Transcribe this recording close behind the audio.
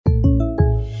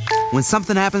When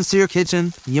something happens to your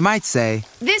kitchen, you might say,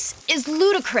 "This is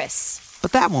ludicrous."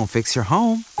 But that won't fix your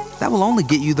home. That will only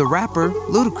get you the rapper,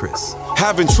 Ludacris.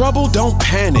 Having trouble? Don't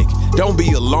panic. Don't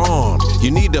be alarmed. You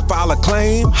need to file a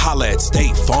claim? Holla at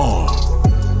State Farm.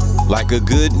 Like a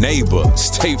good neighbor,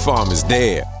 State Farm is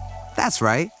there. That's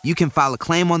right. You can file a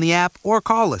claim on the app or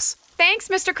call us. Thanks,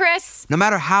 Mr. Chris. No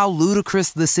matter how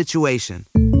ludicrous the situation,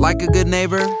 like a good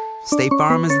neighbor, State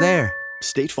Farm is there.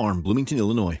 State Farm, Bloomington,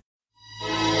 Illinois.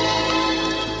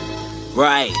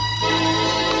 Right.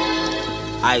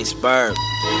 Iceberg.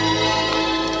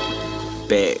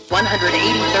 Big.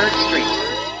 183rd Street.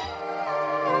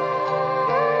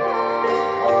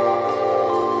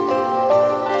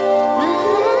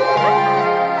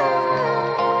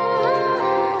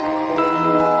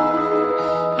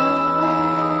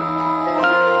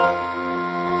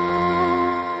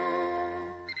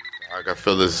 I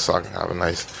feel this so I can have a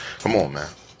nice. Come on, man.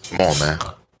 Come on, man.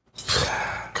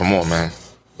 Come on, man.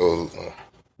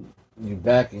 You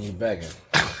back and you begging.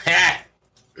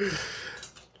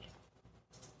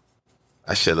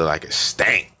 That shit look like it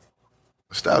stank.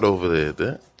 What's that over there,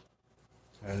 dude?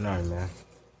 Nothing, man.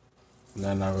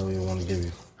 Nothing I really want to give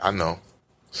you. I know.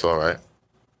 It's all right.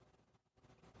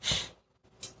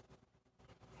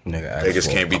 Niggas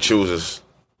can't be choosers.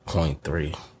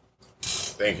 0.3.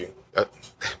 Thank you.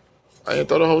 I ain't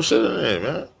throw the whole shit in there,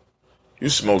 man. You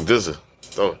smoke Dizzer.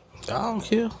 Throw it. I don't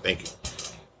care. Thank you.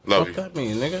 Love you. What that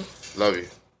mean, nigga? Love you.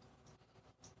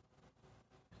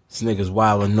 This nigga's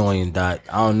wild annoying, Dot.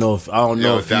 I don't know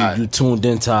if you tuned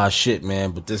into our shit,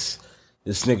 man, but this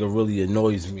nigga really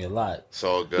annoys me a lot. It's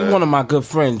all good. He's one of my good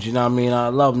friends, you know what I mean? I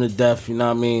love him to death, you know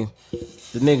what I mean?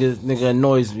 The nigga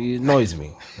annoys me. You know what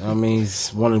I mean?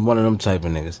 He's one of them type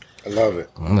of niggas. I love it.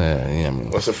 Yeah, I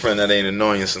mean. What's a friend that ain't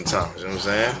annoying sometimes? You know what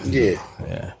I'm saying?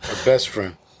 Yeah. A best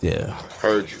friend. Yeah.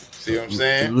 Heard you. See what I'm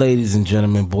saying? Ladies and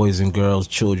gentlemen, boys and girls,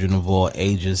 children of all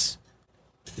ages,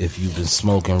 if you've been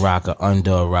smoking rock or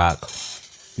under a rock,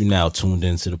 you're now tuned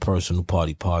into the Personal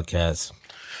Party Podcast.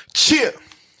 Cheer.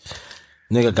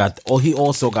 Nigga he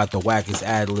also got the wackest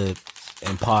ad-lib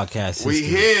in podcast We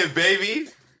history. here, baby.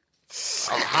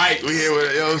 I'm hyped. We here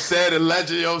with, you know what I'm saying? The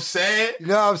legend, you know what I'm saying? You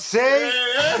know what I'm saying?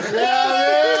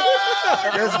 Yeah.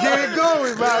 Let's get it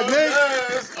going, my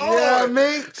nigga. You know what I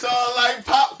mean? It's all like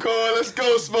popcorn. Let's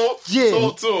go, Smoke. Yeah.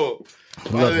 Talk to him.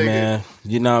 Look, man,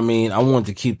 you know what I mean? I wanted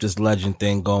to keep this legend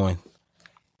thing going.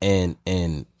 And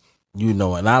you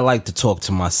know, and I like to talk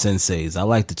to my senseis. I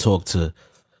like to talk to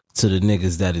the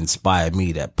niggas that inspire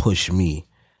me, that push me,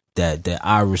 that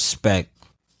I respect,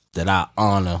 that I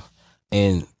honor.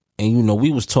 And you know,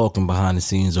 we was talking behind the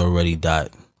scenes already,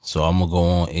 Dot. So I'm gonna go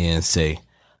on air and say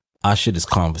our shit is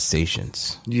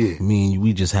conversations. Yeah. Me and you,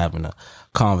 we just having a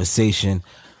conversation.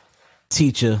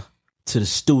 Teacher to the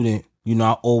student. You know,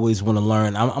 I always want to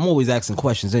learn. I'm always asking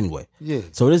questions anyway. Yeah.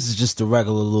 So this is just a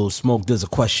regular little smoke. There's a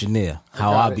questionnaire.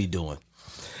 How I be doing.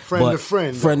 Friend to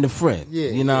friend. Friend to friend. Yeah.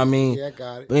 You know what I mean? Yeah, I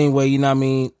got it. But anyway, you know what I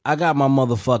mean? I got my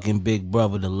motherfucking big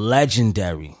brother, the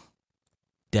legendary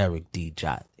Derek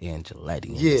D.Dot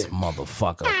Angelettie in this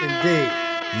motherfucker. Indeed.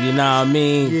 You know what I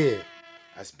mean? Yeah.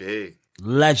 That's big.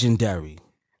 Legendary.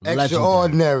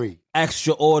 Extraordinary.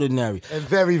 Extraordinary. And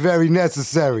very, very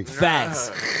necessary.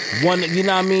 Facts. One, you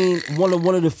know what I mean?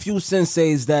 One of the few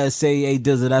senseis that say, hey,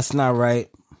 Dizzer, that's not right.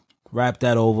 Rap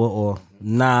that over. Or,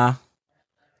 nah,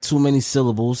 too many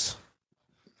syllables.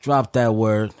 Drop that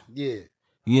word. Yeah.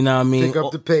 You know what I mean? Pick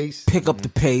up the pace. Pick up the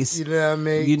pace. You know what I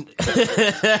mean?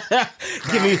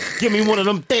 Give me one of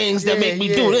them things that make me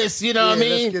do this. You know what I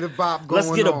mean? Let's get a bop going.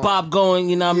 Let's get a bop going.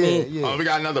 You know what I mean? Yeah. Oh, we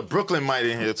got another Brooklyn mite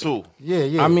in here too.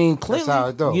 Yeah. I mean, clearly, that's how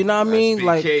it go. You know what I mean? BK.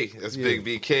 Like That's big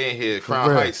BK in here. Crown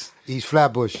Heights. East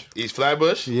Flatbush. East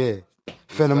Flatbush? Yeah.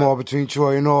 Fenimore between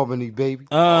Troy and Albany, baby.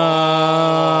 Yeah,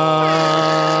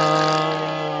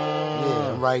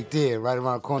 right there. Right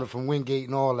around the corner from Wingate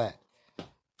and all that.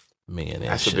 Man,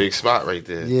 that's a big spot right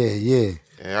there. Yeah.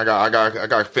 And I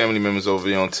got family members over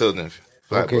there on Tilden.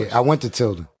 Flatbush. Okay, I went to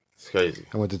Tilden. It's crazy.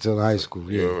 I went to Tilden High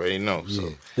School. You already know.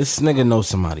 So. This nigga knows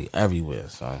somebody everywhere,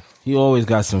 son. He always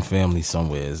got some family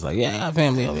somewhere. It's like, yeah, I got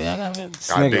family over here. I got family.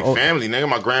 Got a big family, nigga.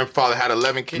 My grandfather had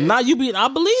 11 kids. Nah, I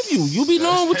believe you. You be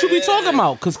knowing what you be talking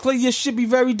about. Because clearly your shit be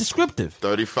very descriptive.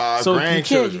 35 so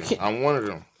grandchildren. You can't. I'm one of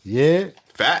them. Yeah.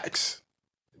 Facts.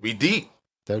 We deep.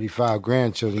 35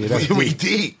 grandchildren. Yeah, we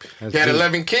deep. He had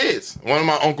 11 kids. One of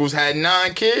my uncles had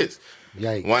 9 kids.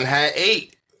 Yikes. One had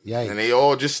 8. Yikes. And they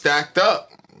all just stacked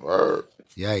up. Word.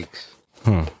 Yikes.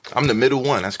 I'm the middle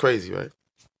one. That's crazy, right?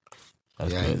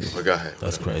 That's crazy. But go ahead.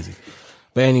 That's crazy.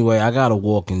 But anyway, I got a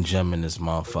walking gem in this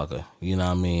motherfucker. You know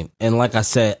what I mean? And like I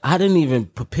said, I didn't even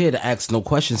prepare to ask no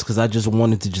questions because I just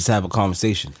wanted to just have a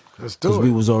conversation. Let's do it. Because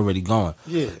we was already going.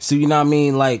 Yeah. So you know what I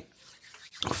mean? Like,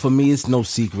 for me, it's no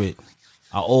secret.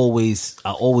 I always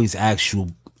ask you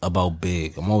about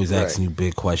big. I'm always asking you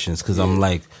big questions because I'm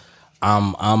like,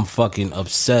 I'm fucking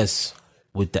obsessed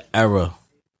with the era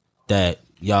that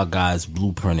y'all guys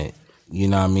blueprinted. You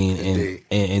know what I mean?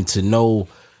 And to know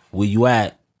where you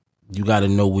at, you got to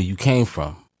know where you came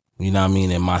from. You know what I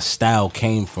mean? And my style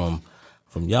came from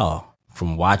y'all,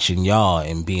 from watching y'all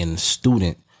and being a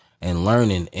student and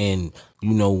learning. And,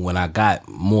 you know, when I got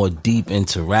more deep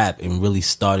into rap and really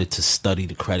started to study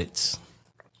the credits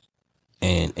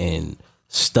and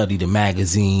study the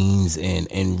magazines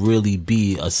and really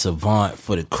be a savant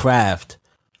for the craft,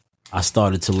 I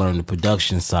started to learn the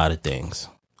production side of things.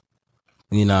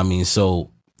 You know what I mean?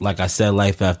 So, like I said,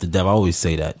 Life After Death, I always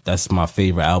say that. That's my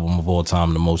favorite album of all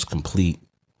time, the most complete,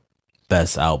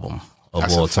 best album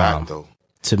of all time. Though.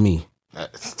 To me.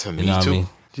 To me, you know what too. I mean?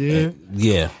 Yeah.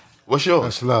 Yeah. What's yours?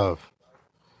 That's love.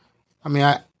 I mean,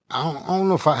 I don't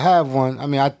know if I have one. I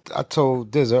mean, I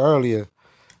told Dizza earlier,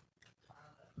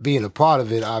 being a part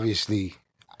of it, obviously,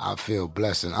 I feel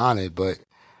blessed and honored, but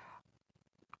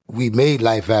we made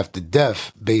Life After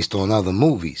Death based on other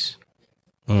movies.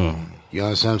 You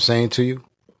understand what I'm saying to you?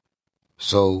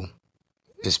 So,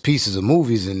 there's pieces of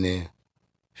movies in there.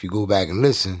 If you go back and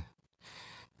listen,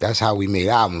 that's how we made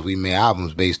albums. We made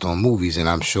albums based on movies, and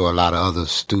I'm sure a lot of other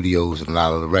studios and a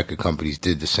lot of the record companies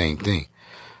did the same thing.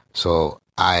 So,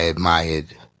 I admired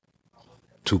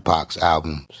Tupac's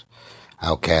albums,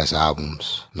 Outkast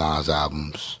albums, Nas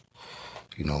albums,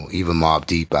 you know, even Mobb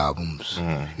Deep albums.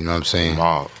 You know what I'm saying?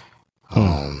 Mob.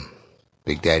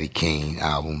 Big Daddy Kane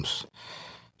albums.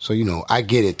 So, you know, I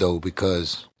get it, though,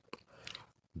 because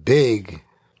Big,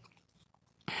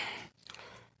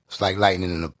 it's like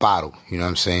lightning in a bottle, you know what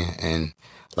I'm saying? And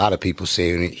a lot of people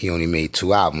say he only made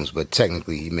 2 albums, but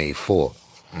technically he made 4.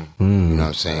 You know what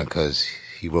I'm saying? Because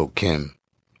he wrote Kim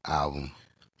album,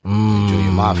 and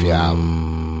Junior Mafia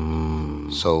album.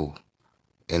 So,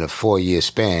 in a 4-year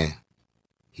span,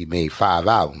 he made 5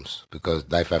 albums because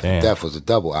Life After Death was a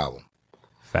double album.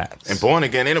 Facts. And Born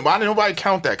Again, why didn't nobody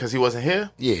count that? Because he wasn't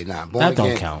here? Yeah, nah. Born That Again,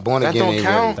 don't count. Born That Again don't ain't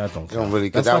count? really, That don't It don't count. really,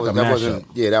 That's that like was a that wasn't.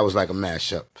 mashup. Yeah, that was like a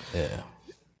mashup. Yeah.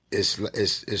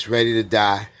 It's Ready to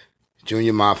Die,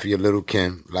 Junior Mafia, Little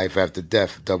Kim, Life After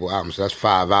Death, double albums. So that's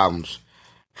 5 albums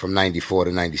from 94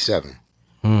 to 97.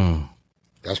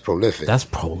 That's prolific. That's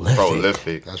prolific.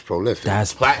 Prolific. That's prolific.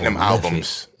 That's Platinum prolific.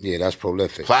 albums. Yeah, that's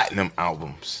prolific. Platinum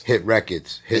albums. Hit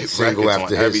records. Hit single records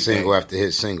after on hit everything. single after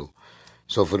hit single.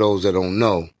 So for those that don't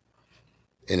know,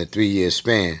 in a 3-year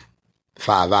span,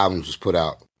 5 albums was put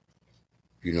out.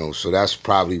 You know, so that's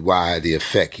probably why the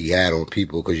effect he had on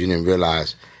people, because you didn't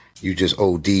realize you just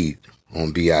OD'd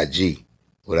on B.I.G.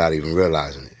 without even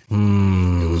realizing it.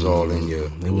 It was all in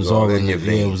your. It was all in your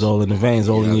veins. It was all in the veins,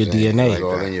 all in your DNA. It was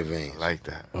all in your veins. Like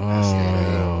that.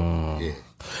 Yeah.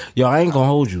 Yo, I ain't gonna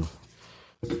hold you.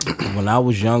 When I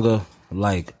was younger,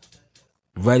 like,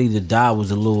 Ready to Die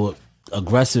was a little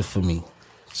aggressive for me.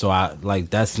 So I, like,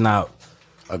 that's not,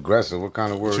 Aggressive. What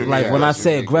kind of word? like, when I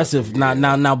say aggressive,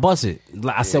 now bust it.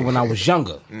 Like I said when I was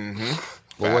younger.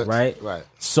 Right? Right.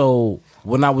 So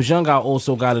when I was younger, I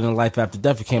also got into Life After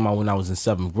Death. It came out when I was in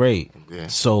 7th grade. Yeah.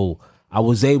 So I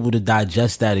was able to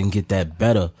digest that and get that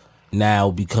better now,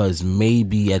 because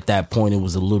maybe at that point it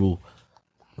was a little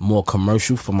more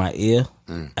commercial for my ear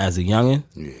as a youngin'.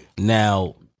 Yeah.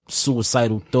 Now,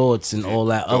 Suicidal Thoughts and all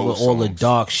that other, all the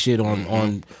dark shit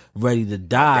on Ready to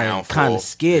Die Downfall. kind of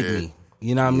scared me.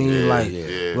 You know what I mean?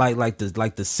 Like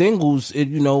the singles.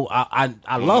 You know, I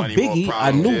love Money, More Biggie.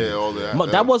 I Problems, knew all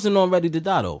that, that wasn't on Ready to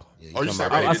Die though. Oh, you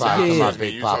said I Ready to said, Die. yeah.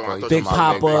 Big Papa. Big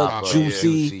Papa, Juicy.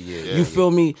 Yeah. You feel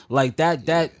me? Like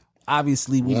that.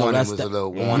 Obviously, we know Wanted that's was the a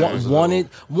little- Wanted was a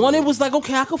Wanted was like,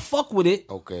 okay, I could fuck with it.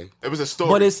 Okay. It was a story.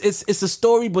 But it's a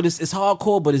story, but it's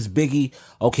hardcore, but it's Biggie.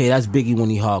 Okay, that's Biggie when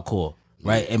he hardcore,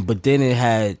 right? But then it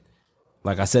had,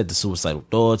 like I said, the Suicidal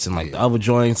Thoughts and like the other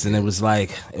joints, and it was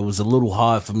like, it was a little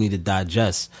hard for me to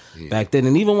digest back then.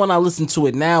 And even when I listen to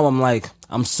it now, I'm like,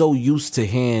 I'm so used to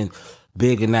hearing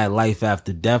Big in that Life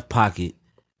After Death pocket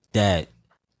that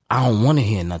I don't want to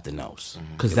hear nothing else,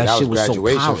 because that shit was so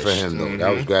graduation polished. for him, though.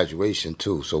 That was graduation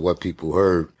too. So what people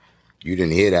heard, you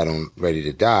didn't hear that on Ready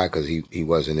to Die because he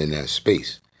wasn't in that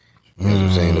space. You know what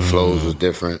I'm saying? The flows was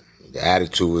different, the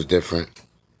attitude was different.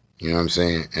 You know what I'm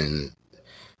saying? And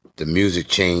the music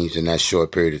changed in that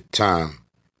short period of time.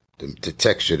 The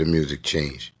texture of the music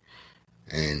changed,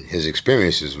 and his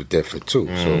experiences were different too.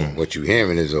 So what you're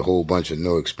hearing is a whole bunch of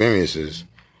no experiences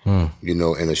you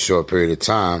know, in a short period of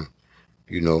time,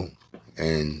 you know,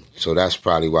 and so that's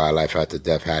probably why Life After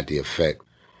Death had the effect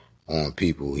on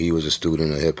people. He was a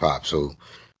student of hip hop, so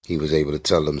he was able to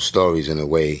tell them stories in a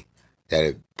way that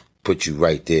it put you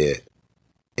right there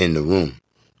in the room.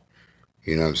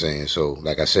 You know what I'm saying? So,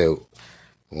 like I said,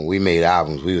 when we made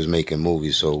albums, we was making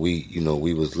movies. So we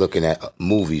was looking at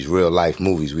movies, real life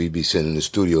movies. We'd be sitting in the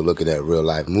studio looking at real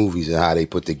life movies and how they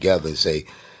put together and say,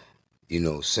 you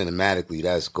know, cinematically,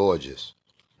 that's gorgeous.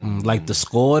 Like the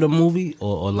score of the movie,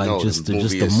 or like No, just the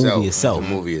movie movie itself. The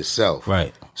movie itself.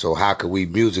 Right. So how could we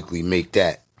musically make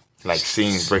that? Like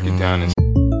scenes, break it down. And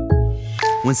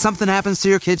When something happens to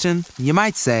your kitchen, you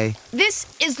might say, This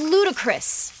is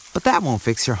ludicrous. but that won't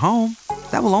fix your home.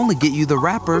 That will only get you the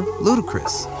rapper,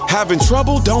 Ludacris. Having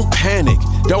trouble? Don't panic.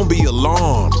 Don't be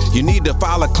alarmed. You need to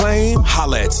file a claim?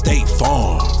 Holla at State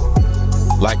Farm.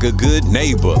 Like a good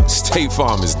neighbor, State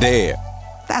Farm is there.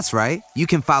 That's right. You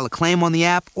can file a claim on the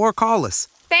app or call us.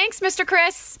 Thanks, Mr.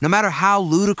 Chris. No matter how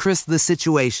ludicrous the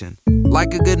situation,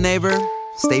 like a good neighbor,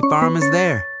 State Farm is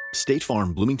there. State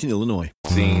Farm, Bloomington, Illinois.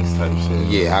 scenes type shit.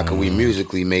 Yeah, how can we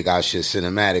musically make our shit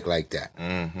cinematic like that?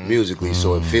 Musically,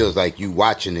 so it feels like you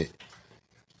watching it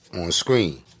on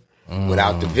screen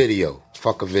without the video.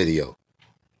 Fuck a video.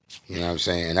 You know what I'm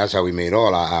saying? And that's how we made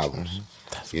all our albums.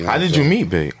 You know How what I'm did you saying? meet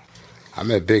Big? I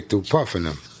met Big through Puff and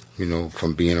them, you know,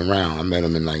 from being around. I met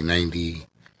him in like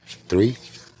 93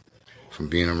 from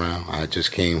being around. I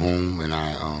just came home and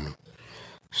I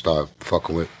started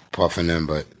fucking with Puff and them,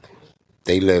 but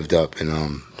they lived up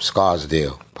in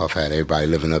Scarsdale. Puff had everybody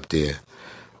living up there.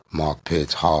 Mark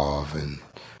Pitts, Harv, and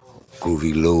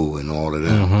Groovy Lou and all of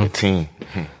them. The team.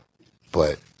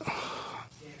 But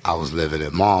I was living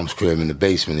at Mom's crib in the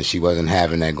basement, and she wasn't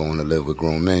having that going to live with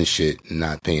grown men shit and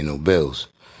not paying no bills.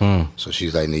 So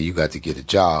she's like, "Nigga, you got to get a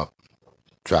job,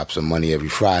 drop some money every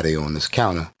Friday on this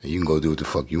counter, and you can go do what the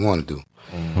fuck you want to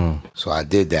do." So I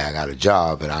did that. I got a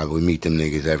job, and I would meet them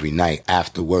niggas every night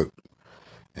after work.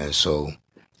 And so,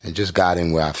 and just got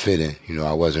in where I fit in. You know,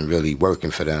 I wasn't really working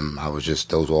for them. I was just,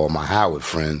 those were all my Howard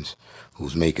friends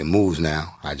who's making moves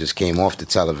now. I just came off the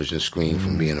television screen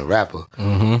from being a rapper.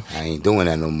 I ain't doing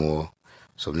that no more.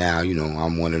 So now, you know,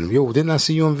 I'm one of them. Yo, didn't I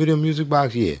see you on Video Music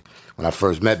Box? Yeah. When I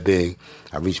first met Big,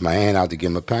 I reached my hand out to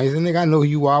give him a pound. He said, "Nigga, I know who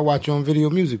you are. I watch you on Video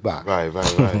Music Box." Right.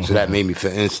 So that made me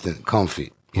feel instant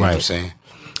comfy. You know what I'm saying?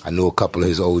 I knew a couple of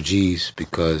his OGs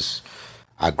because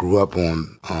I grew up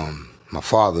on, my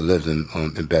father lived in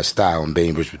Bed-Stuy on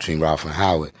Bainbridge between Ralph and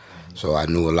Howard. So I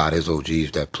knew a lot of his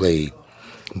OGs that played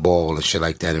ball and shit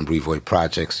like that in Brevoort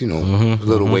Projects, you know, a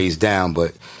little ways down,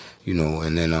 but, you know,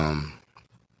 and then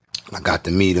I got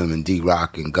to meet him and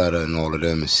D.Rock and Gutter and all of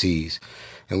them and C's.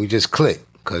 And we just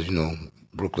clicked because, you know,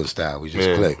 Brooklyn style, we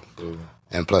just clicked.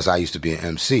 And plus I used to be an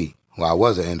MC. Well, I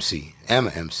was an MC. Am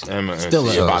an MC. Still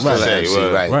So I'm still an MC,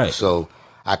 right. Right. So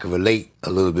I could relate a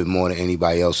little bit more than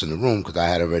anybody else in the room because I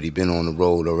had already been on the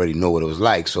road, already know what it was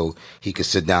like. So he could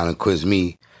sit down and quiz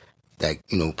me that,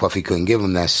 you know, Puffy couldn't give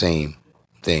him that same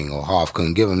thing or Harv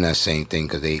couldn't give him that same thing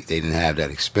because they didn't have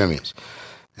that experience.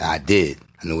 And I did.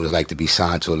 I know what it's like to be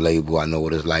signed to a label. I know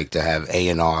what it's like to have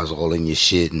A&Rs all in your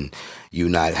shit and you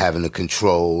not having the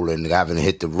control and having to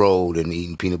hit the road and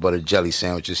eating peanut butter jelly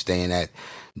sandwiches, staying at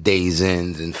Days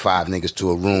Inns and 5 niggas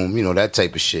to a room, you know, that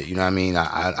type of shit. You know what I mean?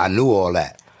 I knew all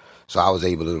that. So I was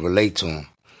able to relate to him.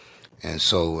 And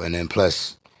so, and then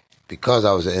plus, because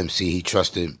I was an MC, he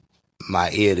trusted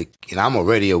my ear to, and I'm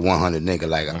already a 100 nigga.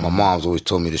 Like, my mom's always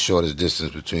told me the shortest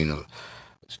distance between the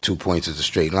 2 points is a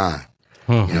straight line.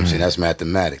 You know what I'm saying? That's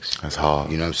mathematics. That's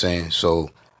hard. You know what I'm saying?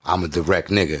 So I'm a direct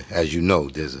nigga, as you know.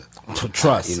 There's a,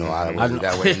 Trust. you know,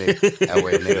 that way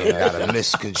nigga gotta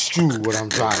misconstrue what I'm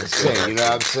trying to say. You know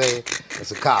what I'm saying?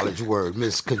 That's a college word,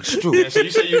 misconstrue. Yeah, so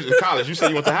you said you was in college. You said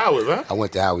you went to Howard, right? I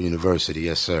went to Howard University,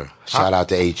 yes sir. Shout out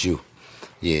to HU.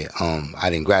 Yeah, I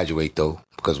didn't graduate though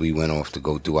because we went off to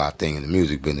go do our thing in the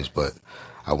music business. But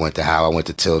I went to Howard. I went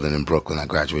to Tilden in Brooklyn. I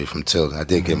graduated from Tilden. I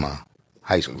did get my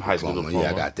high school diploma.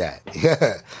 Yeah, I got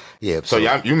that. Yeah. So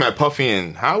you met Puffy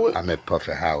in Howard? I met Puff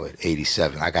at Howard,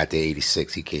 87. I got there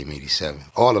 86. He came 87.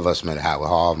 All of us met at Howard.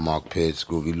 Harv, Mark Pitts,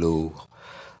 Groovy Lou,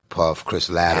 Puff, Chris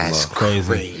Latimer. That's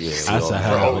crazy. Yeah, That's a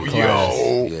hell of a class.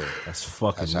 Yo. Yeah. That's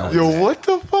fucking That's how nuts. Yo, what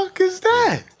the fuck is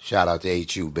that? Shout out to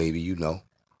HU, baby, you know.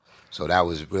 So that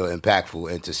was real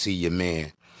impactful. And to see your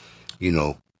man, you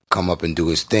know, come up and do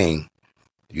his thing,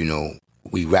 you know,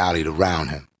 we rallied around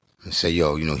him and say,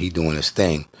 yo, you know, he doing his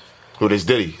thing. Who this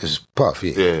Diddy? This is Puff,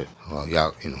 yeah. Yeah. Well,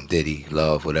 y'all, you know, Diddy,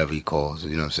 Love, whatever he calls it,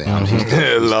 you know what I'm saying?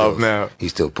 He's Love still, now.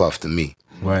 He's still Puff to me.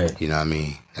 Right. You know what I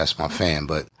mean? That's my fan.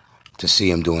 But to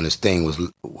see him doing his thing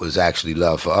was actually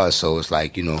love for us. So it's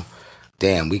like, you know,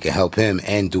 damn, we can help him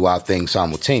and do our thing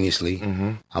simultaneously,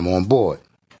 I'm on board.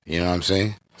 You know what I'm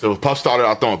saying? So Puff started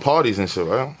out throwing parties and shit,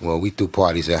 right? Well, we threw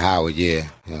parties at Howard, yeah.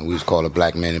 You know, we was called a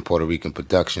Black Man in Puerto Rican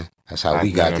Production. That's how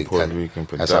we got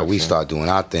that's how we started doing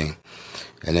our thing.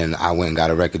 And then I went and got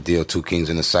a record deal, Two Kings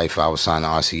in the Cypher. I was signed to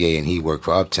RCA, and he worked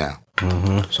for Uptown.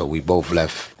 So we both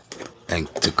left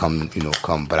and to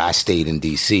come. But I stayed in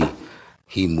D.C.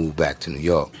 He moved back to New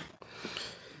York.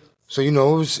 So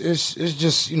it's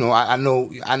just I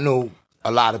know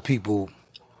a lot of people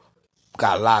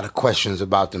got a lot of questions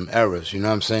about them eras. You know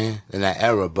what I'm saying? In that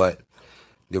era, but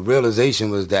the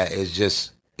realization was that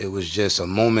it was just a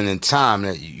moment in time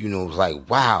that it was like,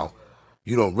 wow,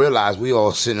 you don't realize we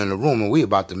all sitting in the room and we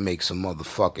about to make some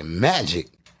motherfucking magic.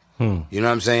 You know what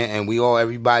I'm saying? And we all,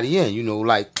 everybody in,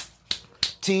 like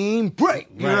team break.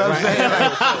 You know what I'm saying?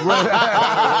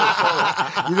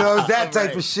 It's that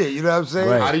type of shit. You know what I'm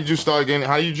saying? How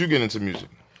did you get into music?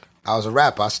 I was a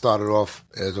rapper. I started off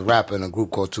as a rapper in a group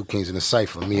called Two Kings in the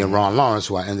Cypher. Me and Ron Lawrence,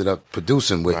 who I ended up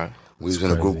producing with. Right. We was in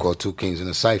a group called Two Kings in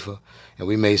the Cypher. And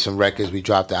we made some records. We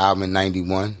dropped the album in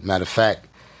 91. Matter of fact,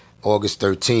 August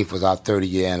 13th was our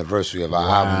 30-year anniversary of our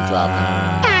album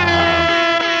dropping.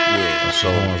 So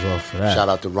shout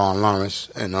out to Ron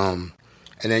Lawrence. And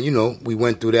then, we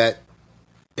went through that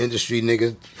industry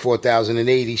nigga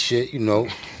 4080 shit,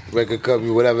 record company,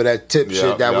 whatever that tip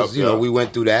shit that was, we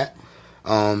went through that.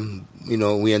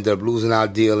 We ended up losing our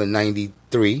deal in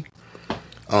 93.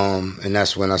 And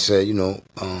that's when I said,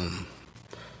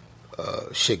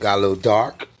 shit got a little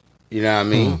dark. You know what I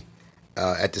mean?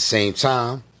 At the same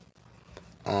time,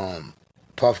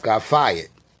 Puff got fired.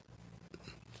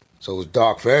 So it was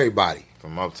dark for everybody.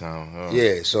 From Uptown. Oh.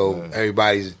 Yeah, so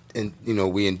everybody's in,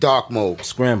 we in dark mode.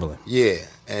 Scrambling. Yeah,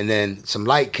 and then some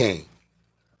light came.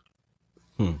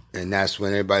 And that's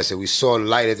when everybody said, we saw the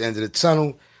light at the end of the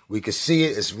tunnel. We could see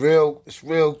it. It's real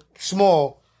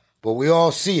small, but we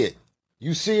all see it.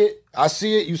 You see it. I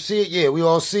see it. You see it. Yeah, we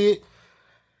all see it.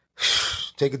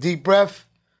 Take a deep breath.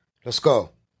 Let's go.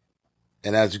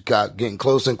 And as you got getting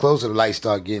closer and closer, the lights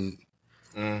start getting,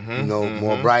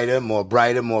 more brighter, more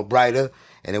brighter, more brighter.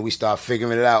 And then we start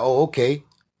figuring it out. Oh, okay.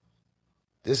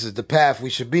 This is the path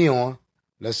we should be on.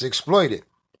 Let's exploit it.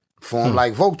 Form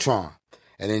like Voltron.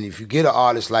 And then if you get an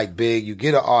artist like Big, you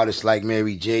get an artist like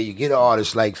Mary J, you get an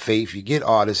artist like Faith, you get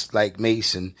artists like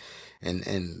Mason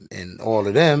and all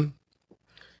of them,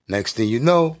 next thing you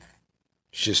know,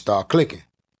 shit start clicking.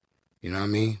 You know what I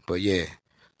mean? But yeah,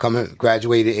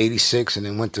 graduated 86 and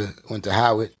then went to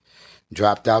Howard,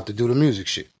 dropped out to do the music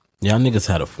shit. Y'all niggas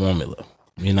had a formula.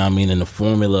 You know what I mean? And the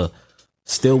formula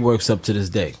still works up to this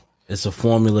day. It's a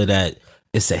formula that,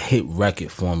 it's a hit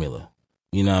record formula.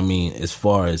 You know what I mean? As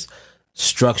far as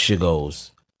structure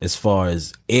goes, as far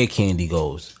as Air Candy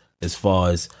goes, as far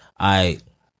as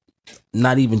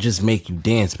not even just make you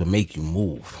dance, but make you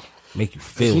move, make you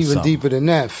feel It's even something. deeper than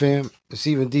that, fam. It's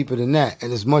even deeper than that.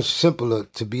 And it's much simpler,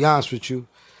 to be honest with you.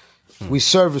 We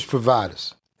service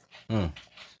providers.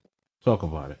 Talk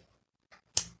about it.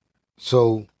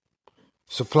 So,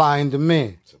 supply and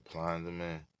demand. Supply and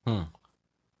demand.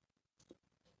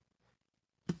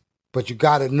 But you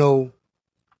got to know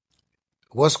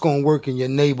what's going to work in your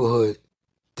neighborhood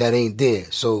that ain't there.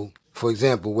 So, for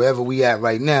example, wherever we at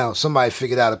right now, somebody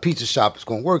figured out a pizza shop is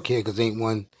going to work here because ain't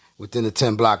one within a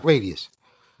 10-block radius.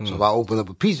 So if I open up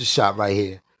a pizza shop right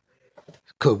here, it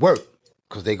could work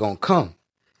because they going to come.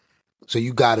 So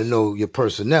you got to know your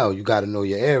personnel. You got to know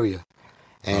your area.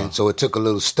 And so it took a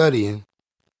little studying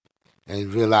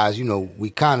and realized,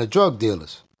 we kind of drug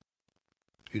dealers,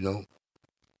 And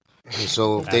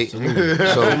so if they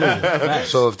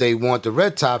so if they want the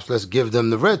red tops, let's give them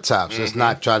the red tops. Let's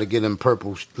not try to get them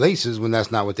purple laces when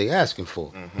that's not what they asking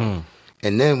for. And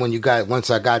then when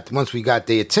once we got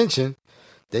their attention,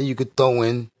 then you could throw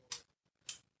in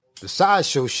the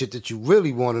sideshow shit that you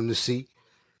really want them to see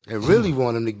and really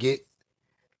want them to get,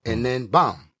 and then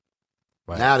bomb.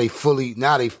 Right.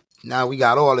 Now we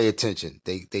got all their attention.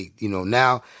 They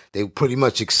now they pretty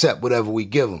much accept whatever we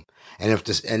give them.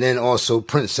 And then also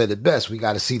Prince said it best, we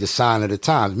got to see the sign of the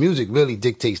times. Music really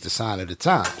dictates the sign of the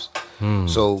times.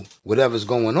 So whatever's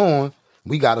going on,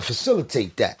 we got to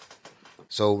facilitate that.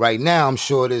 So right now, I'm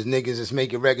sure there's niggas that's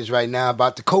making records right now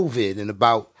about the COVID and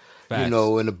about,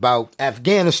 and about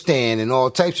Afghanistan and all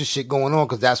types of shit going on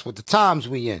because that's what the times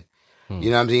we in. You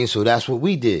know what I'm saying? So that's what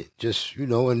we did. Just,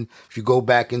 and if you go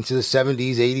back into the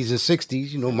 70s, 80s, and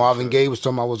 60s, Marvin Gaye was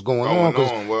talking about what's going on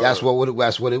because that's what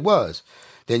it was.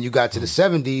 Then you got to the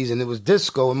 70s and it was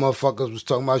disco and motherfuckers was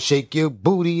talking about shake your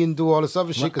booty and do all this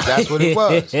other shit because that's what it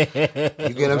was. You get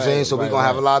what I'm saying? So we're going to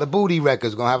have a lot of booty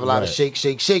records. Going to have a lot of shake,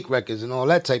 shake, shake records and all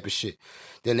that type of shit.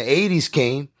 Then the 80s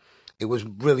came. It was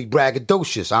really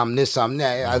braggadocious. I'm this, I'm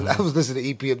that. I was listening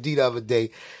to EPMD the other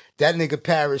day. That nigga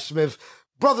Parrish Smith,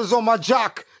 brothers on my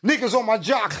jock, niggas on my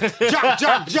jock,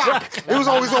 jock. It was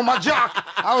always on my jock.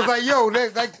 I was like, yo,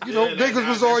 niggas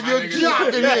was on your jock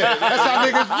in here. That's how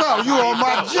niggas felt. You on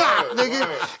my jock,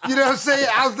 nigga. You know what I'm saying?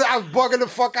 I was bugging the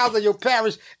fuck out of your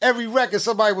Parrish. Every record,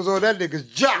 somebody was on that nigga's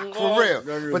jock, for real.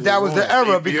 But that was the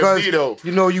era because,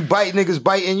 you bite niggas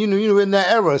biting, in that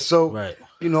era. So,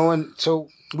 and so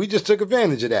we just took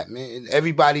advantage of that, man. And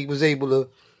everybody was able to,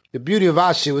 the beauty of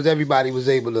our shit was everybody was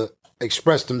able to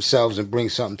express themselves and bring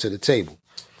something to the table.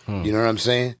 You know what I'm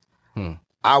saying?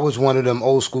 I was one of them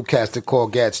old school cats that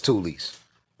called Gats Toolies.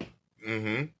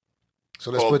 Mm-hmm.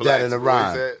 So let's put that in a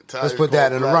rhyme. Let's put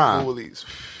that in a rhyme. Because,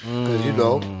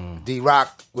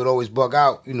 D.Rock would always bug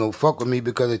out, fuck with me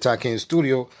because every time I came to the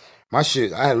studio, my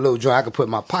shit, I had a little joint I could put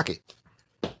in my pocket.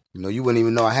 You wouldn't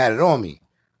even know I had it on me.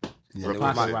 Yeah, that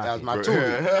was my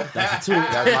toolie. That's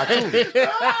my toolie.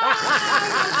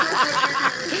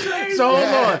 So hold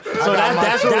on.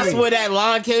 So that's where that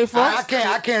line came from? I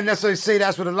can't necessarily say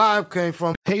that's where the line came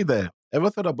from. Hey there. Ever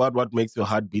thought about what makes your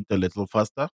heart beat a little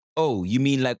faster? Oh, you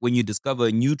mean like when you discover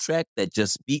a new track that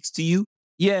just speaks to you?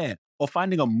 Yeah, or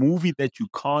finding a movie that you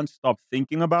can't stop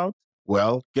thinking about?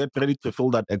 Well, get ready to feel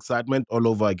that excitement all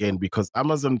over again because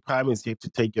Amazon Prime is here to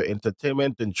take your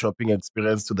entertainment and shopping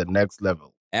experience to the next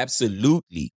level.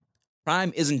 Absolutely.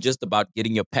 Prime isn't just about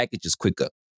getting your packages quicker.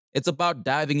 It's about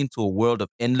diving into a world of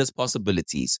endless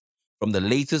possibilities, from the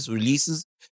latest releases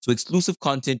to exclusive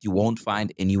content you won't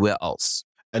find anywhere else.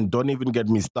 And don't even get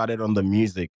me started on the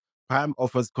music. Prime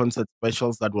offers concert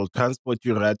specials that will transport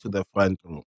you right to the front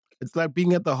row. It's like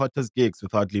being at the hottest gigs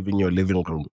without leaving your living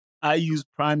room. I use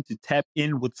Prime to tap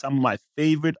in with some of my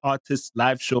favorite artists'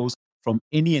 live shows from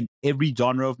any and every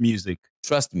genre of music.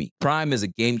 Trust me, Prime is a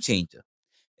game changer.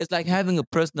 It's like having a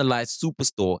personalized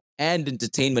superstore and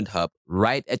entertainment hub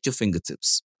right at your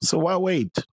fingertips. So why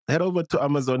wait? Head over to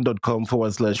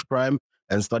amazon.com/Prime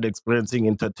and start experiencing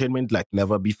entertainment like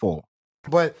never before.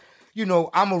 But,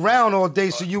 I'm around all day,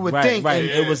 so you would think. Right,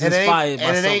 it was inspired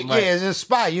by something. Yeah, it's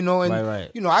inspired,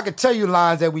 and, I could tell you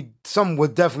lines that some were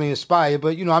definitely inspired,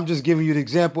 but, I'm just giving you the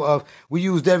example of we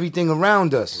used everything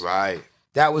around us. Right.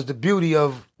 That was the beauty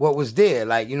of what was there.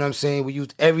 Like, you know what I'm saying? We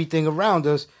used everything around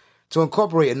us to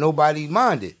incorporate it. Nobody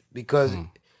minded because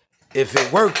if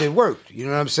it worked, it worked. You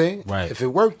know what I'm saying? Right. If it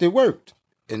worked, it worked.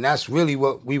 And that's really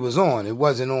what we was on. It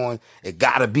wasn't on, it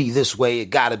gotta be this way, it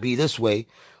gotta be this way.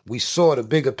 We saw the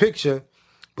bigger picture,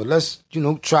 but let's,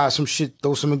 try some shit,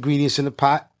 throw some ingredients in the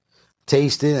pot,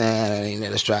 taste it, and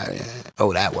let's try it.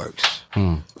 Oh, that works.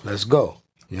 Let's go.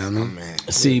 You know what I mean? Man.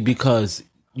 See, because,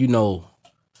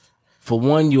 for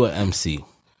one, you're an MC.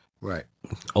 Right.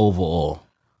 Overall.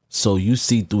 So you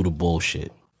see through the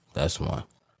bullshit. That's one.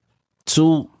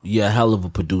 Two, you're a hell of a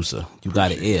producer. You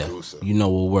got an ear. You know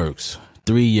what works.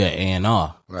 Three, you're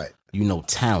A&R. Right. You know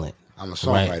talent. I'm a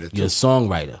songwriter, too. You're a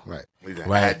songwriter. Right. We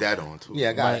gotta add that on, too. Yeah,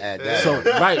 I gotta add that. So,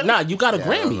 you got a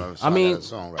Grammy. You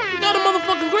got a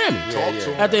motherfucking Grammy. Talk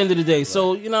to him. At the end of the day.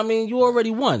 So, you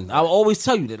already won. I always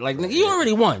tell you that. Like, nigga, you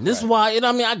already won. This is why,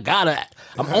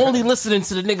 I'm only listening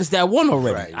to the niggas that won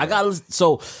already. Right. I gotta listen.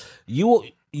 So, you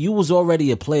was already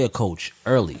a player coach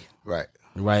early. Right.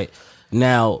 Right.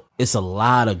 Now, it's a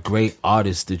lot of great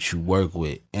artists that you work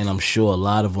with. And I'm sure a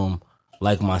lot of them,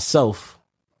 like myself,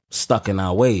 stuck in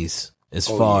our ways as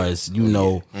far as,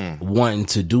 wanting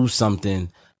to do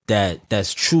something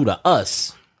that's true to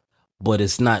us, but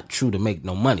it's not true to make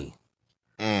no money.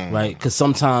 Right? Because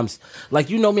sometimes, like,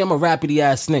 me, I'm a rapidy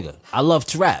ass nigga. I love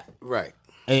to rap. Right.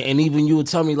 And even you would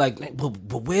tell me, like,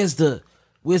 but where's the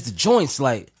joints?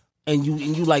 Like, and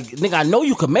you like, nigga, I know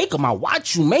you can make them. I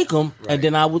watch you make them. Right. And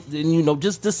then I would,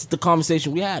 just this is the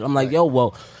conversation we had. I'm like, yo,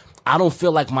 well, I don't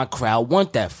feel like my crowd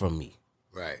want that from me.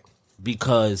 Right.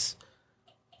 Because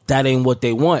that ain't what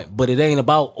they want. But it ain't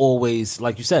about always,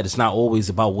 like you said, it's not always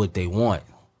about what they want.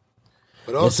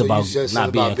 But also, it's about you said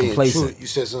not being complacent. You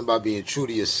said something about being true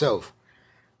to yourself.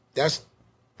 That's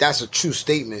a true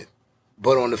statement.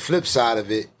 But on the flip side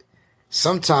of it,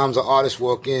 sometimes an artist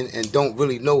walk in and don't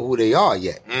really know who they are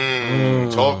yet.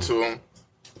 Talk to them.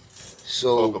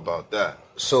 So talk about that.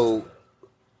 So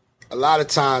a lot of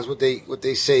times what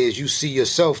they say is you see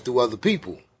yourself through other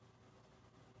people.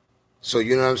 So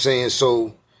you know what I'm saying?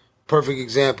 So perfect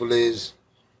example is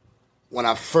when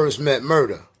I first met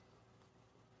Murder.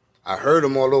 I heard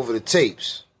him all over the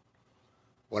tapes.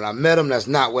 When I met him, that's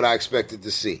not what I expected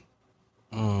to see.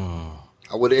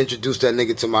 I would have introduced that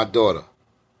nigga to my daughter.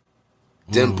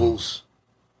 Dimples.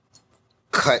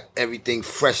 cut everything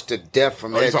fresh to death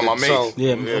from Oh, you head talking to about toe. mates?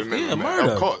 Yeah, man,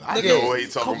 murder. Of course. I Nigga, know what he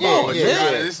talking come about. on, Yeah,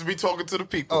 man. This is me talking to the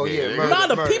people. Oh, here, yeah, nigga. murder. A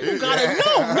lot of people gotta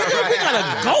know, nigga. We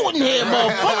gotta go in here,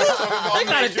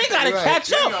 motherfuckers. They gotta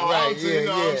catch up. You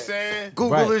know what I'm saying?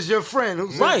 Google is your friend.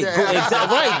 Who said Right, that?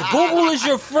 right. Google is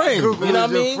your friend. Google you know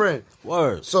is what I your mean? friend.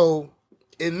 Word. So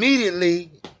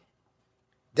immediately,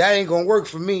 that ain't gonna work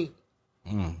for me.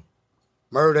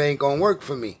 Murder ain't gonna work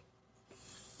for me.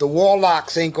 The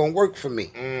Warlocks ain't gonna work for me.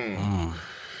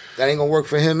 That ain't gonna work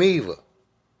for him either.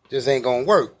 Just ain't gonna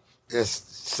work.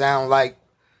 Just sound like,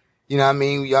 you know what I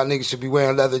mean? Y'all niggas should be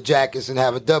wearing leather jackets and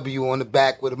have a W on the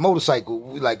back with a motorcycle.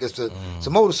 Like it's a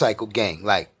motorcycle gang.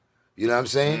 Like, you know what I'm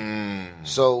saying?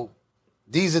 So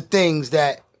these are things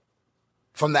that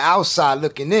from the outside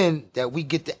looking in that we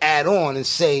get to add on and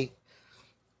say,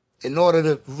 in order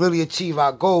to really achieve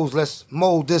our goals, let's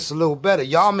mold this a little better.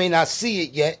 Y'all may not see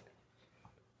it yet.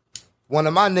 One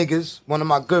of my niggas, one of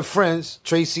my good friends,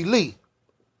 Tracy Lee,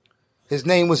 his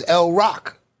name was L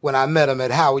Rock when I met him at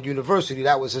Howard University.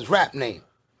 That was his rap name.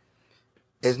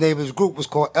 His neighbor's group was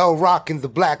called L Rock and the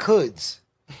Black Hoods.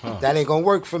 That ain't gonna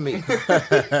work for me.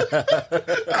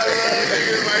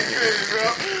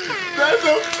 That's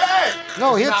a fact.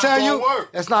 No, he'll Not tell gonna you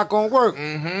work. that's not gonna work.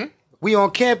 We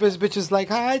on campus, bitches like,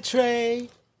 hi Trey,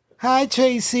 hi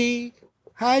Tracy,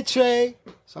 hi Trey.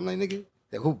 So I'm like, nigga.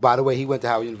 Who, by the way, he went to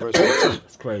Howard University too.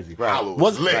 It's crazy. Right. Howard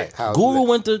was lit. Right. Howard Google lit.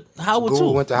 went to Howard too.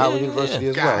 Google went to Howard University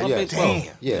as well. God Yeah.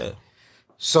 damn. Yeah.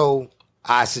 So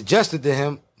I suggested to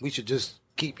him, we should just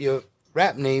keep your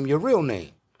rap name your real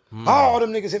name. Oh,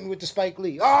 them niggas hit me with the Spike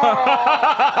Lee. Oh,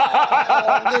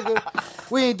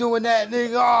 nigga, we ain't doing that,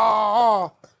 nigga.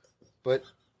 Oh. But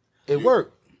it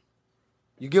worked.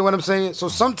 You get what I'm saying? So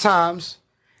sometimes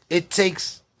it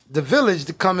takes the village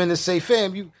to come in and say,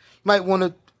 fam, you might want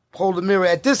to hold the mirror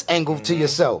at this angle to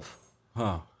yourself.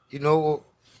 You know,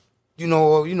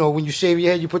 when you shave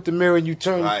your head, you put the mirror and you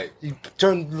turn,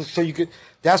 so you could.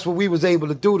 That's what we was able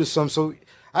to do to some. So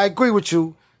I agree with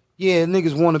you. Yeah,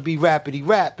 niggas want to be rapidy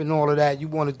rap and all of that. You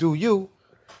want to do you,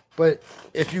 but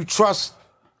if you trust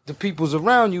the peoples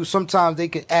around you, sometimes they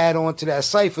can add on to that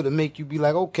cipher to make you be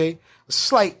like, okay, a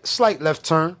slight left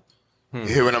turn. You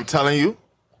hear what I'm telling you?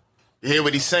 You hear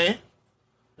what he's saying?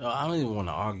 Yo, I don't even want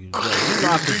to argue. You know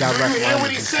I could You direct hear what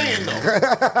he's saying, though?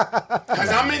 Because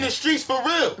I'm in the streets for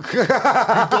real. You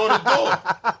door to door.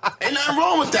 Ain't nothing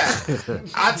wrong with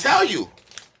that. I tell you,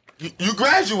 you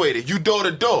graduated. You door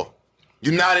to door.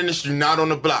 You're not in the street. You're not on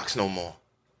the blocks no more.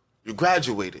 You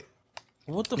graduated.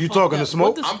 What the You fuck talking that- to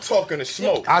Smoke? I'm talking to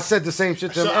Smoke. I said the same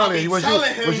shit to him So I earlier. be Was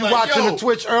telling him, you like, watching yo, the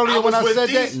Twitch earlier when I was said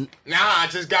with that? Nah, I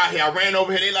just got here. I ran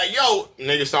over here. They like, yo,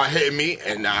 niggas start hitting me,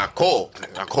 and I called.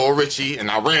 I called Richie, and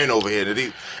I ran over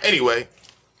here. Anyway,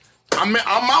 I'm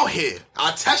out here.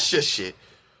 I test your shit.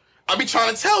 I be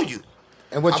trying to tell you.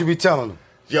 And what you be telling them?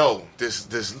 Yo,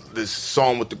 this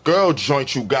song with the girl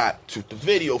joint you got, to the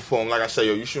video for him. Like I said,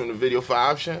 yo, you shooting the video for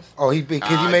Options? Oh, he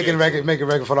making a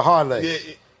record for the hard leg.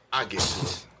 Yeah, I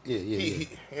get you. Yeah. You know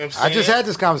what I'm I just saying? had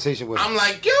this conversation with him. I'm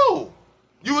like, yo,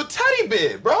 you a teddy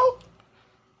bear, bro.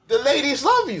 The ladies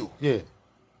love you. Yeah.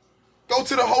 Go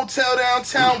to the hotel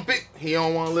downtown. Big. He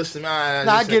don't want to listen. Nah,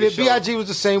 I get it. B.I.G. was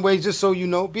the same way, just so you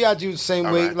know. B.I.G. was the same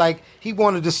All way. right. Like, he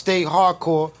wanted to stay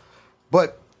hardcore.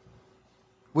 But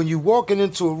when you walking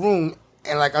into a room,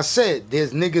 and like I said,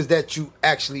 there's niggas that you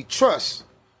actually trust,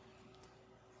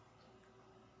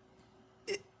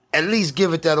 at least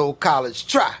give it that old college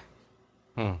try,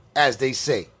 as they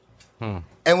say.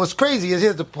 And what's crazy is,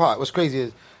 here's the part. What's crazy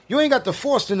is, you ain't got to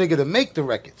force the nigga to make the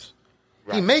records.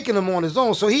 He making them on his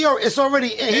own, so he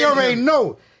already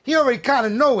know. He already kind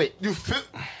of know it. You feel?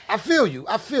 I feel you.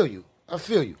 But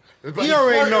He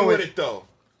already know with it. it though.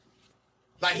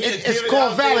 Like It's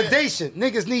called validation.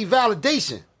 Niggas need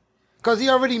validation because he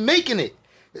already making it.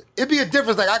 It'd be a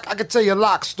difference. Like I could tell you a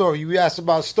Lock story. You asked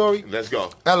about a story. Let's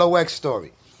go. LOX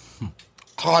story.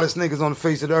 Hardest niggas on the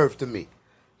face of the earth to me.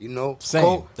 You know, Same.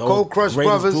 Cold Crush Greatest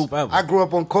Brothers. group ever. I grew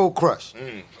up on Cold Crush.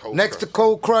 Next to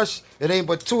Cold Crush, it ain't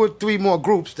but 2 or 3 more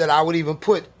groups that I would even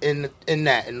put in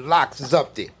that, and Lox is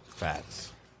up there.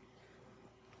 Facts.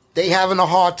 They having a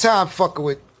hard time fucking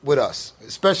with us,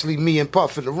 especially me and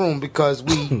Puff in the room, because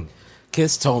we.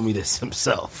 Kiss told me this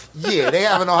himself. Yeah, they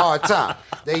having a hard time.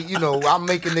 I'm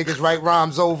making niggas write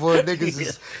rhymes over. Niggas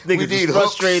is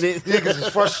frustrated. Niggas is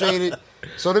frustrated.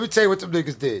 So let me tell you what them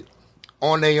niggas did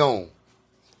on their own.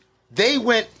 They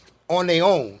went on their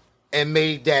own and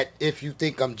made that If You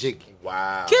Think I'm Jiggy.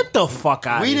 Wow. Get the fuck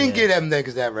out of We here. didn't give them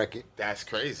niggas that record. That's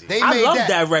crazy. I love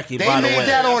that record, by the way. They made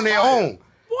that on their own.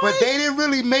 What? But they didn't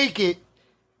really make it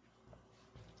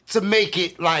to make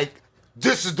it like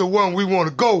this is the one we want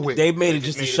to go with. They made it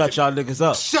just to shut y'all niggas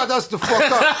up. Shut us the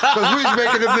fuck up. Because we was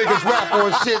making them niggas rap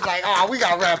on shit like, we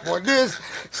got to rap on this.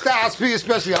 Styles P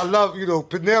especially, I love,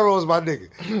 Panero is my nigga.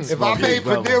 If I made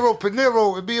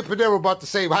Panero, and me and Panero about the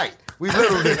same height. We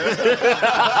little niggas.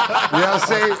 You know what I'm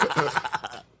saying?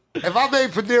 If I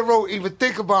made Panero even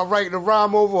think about writing a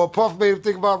rhyme over, or Puff made him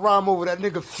think about rhyme over, that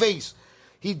nigga face,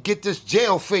 he'd get this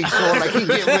jail face on like he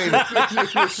get ready to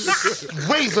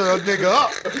razor a nigga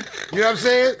up. You know what I'm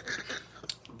saying?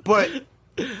 But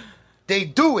they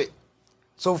do it.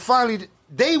 So finally,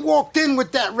 they walked in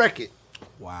with that record.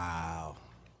 Wow.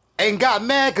 And got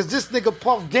mad because this nigga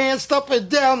Puff danced up and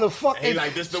down the fucking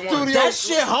this the studio. one. That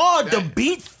shit hard. The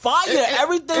beat fire.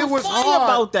 Everything was fire hard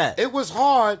about that. It was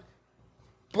hard,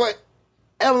 but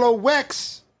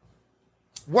LOX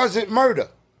wasn't murder.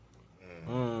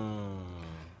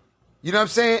 You know what I'm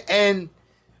saying? And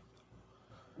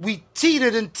we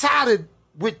teetered and tottered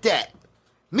with that.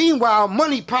 Meanwhile,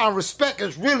 Money, Pound, Respect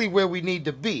is really where we need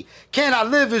to be. Can I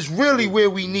Live is really where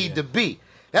we need to be.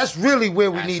 That's really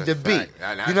where we need to be.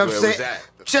 You know what I'm saying?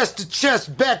 Chest to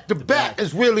chest, back to back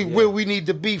is really where we need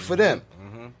to be for them.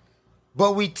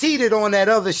 But we teetered on that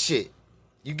other shit.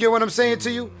 You get what I'm saying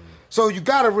to you? So you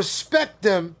got to respect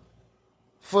them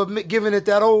for giving it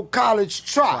that old college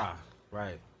try.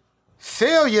 Right.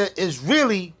 Failure is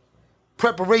really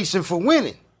preparation for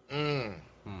winning. You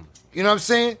know what I'm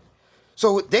saying?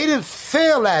 So they didn't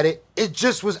fail at it. It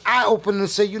just was eye-opening to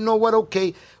say, you know what,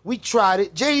 okay, we tried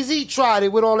it. Jay-Z tried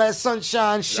it with all that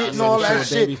sunshine shit and all that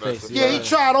shit. He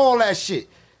tried all that shit.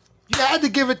 You had to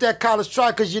give it that college try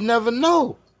because you never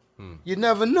know. You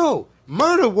never know.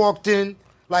 Murder walked in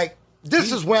like,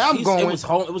 this is where I'm going. It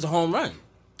was a home run.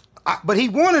 But he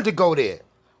wanted to go there.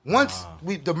 Once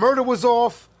the murder was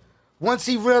off, once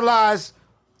he realized,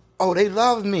 oh, they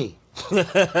love me.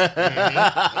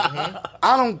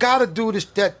 I don't gotta do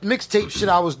that mixtape shit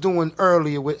I was doing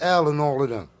earlier with L and all of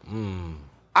them.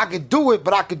 I could do it,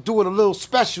 but I could do it a little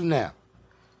special now.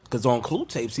 Because on Clue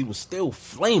tapes, he was still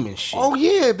flaming shit. Oh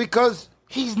yeah, because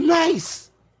he's nice.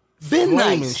 Been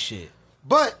flaming nice. Shit.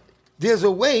 But there's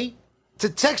a way to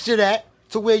texture that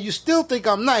to where you still think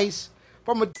I'm nice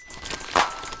from a...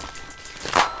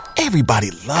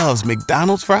 Everybody loves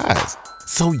McDonald's fries.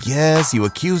 So yes, you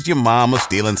accused your mom of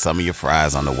stealing some of your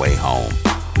fries on the way home.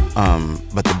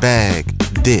 But the bag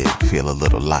did feel a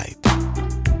little light.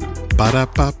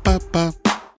 Ba-da-ba-ba-ba.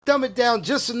 Dumb it down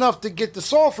just enough to get the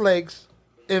soft legs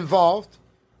involved.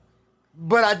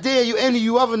 But I dare you, any of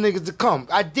you other niggas to come.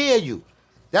 I dare you.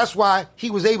 That's why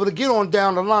he was able to get on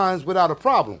down the lines without a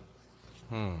problem.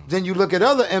 Then you look at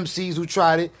other MCs who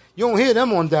tried it, you don't hear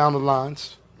them on down the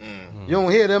lines. You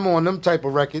don't hear them on them type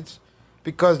of records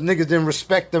because niggas didn't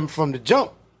respect them from the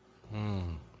jump.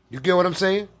 You get what I'm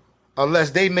saying? Unless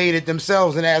they made it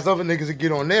themselves and asked other niggas to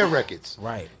get on their records.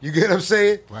 Right. You get what I'm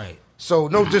saying? Right. So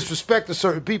no disrespect to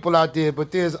certain people out there,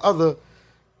 but there's other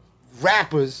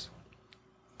rappers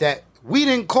that we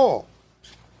didn't call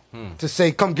to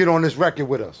say, come get on this record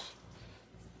with us.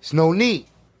 It's no need.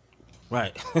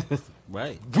 Right.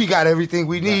 Right. We got everything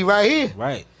we need right here.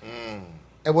 Right.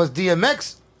 And was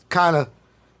DMX kind of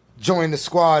joined the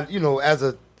squad, as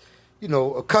a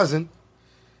cousin,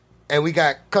 and we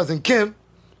got Cousin Kim.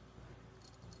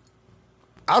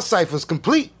 Our cipher's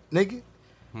complete, nigga.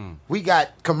 We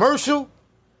got commercial,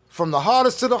 from the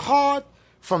hardest to the hard,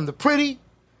 from the pretty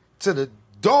to the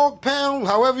dog pound,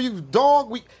 however you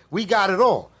dog, we got it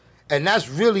all. And that's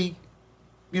really,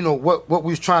 what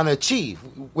we was trying to achieve,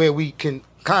 where we can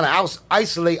kind of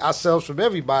isolate ourselves from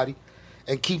everybody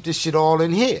and keep this shit all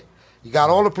in here. You got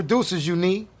all the producers you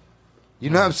need. You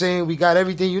know what I'm saying? We got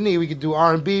everything you need. We could do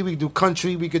R&B, we could do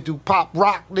country, we could do pop,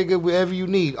 rock, nigga, whatever you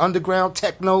need. Underground,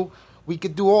 techno, we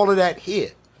could do all of that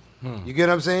here. You get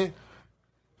what I'm saying?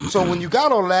 So when you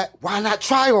got all that, why not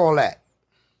try all that?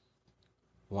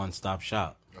 One-stop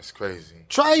shop. That's crazy.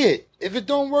 Try it. If it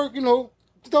don't work, it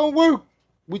don't work.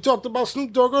 We talked about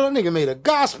Snoop Dogg. That nigga made a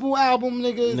gospel album,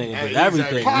 nigga. Nigga made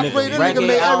everything. Pop nigga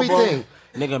made everything.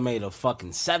 Nigga made a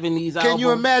fucking 70s album. Can you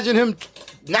imagine him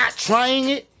not trying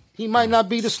it? He might not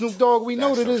be the Snoop Dogg we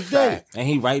know to this day. And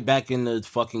he right back in the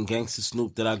fucking gangster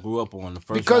Snoop that I grew up on. The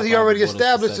first because he already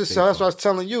established himself. That's what I was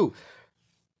telling you.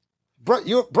 Brush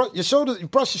your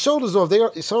shoulders off.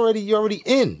 You're already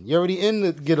in. You're already in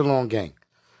the Get Along gang.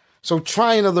 So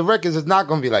trying other records is not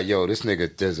gonna be like, yo, this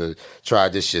nigga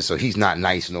tried this shit, so he's not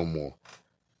nice no more.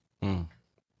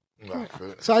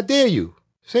 So I dare you.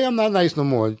 Say I'm not nice no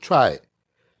more. Try it.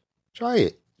 Try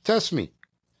it. Test me.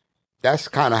 That's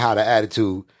kind of how the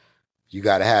attitude You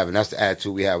got to have it. And that's the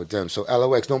attitude we have with them. So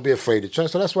LOX, don't be afraid to try.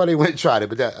 So that's why they went and tried it.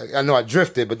 But I know I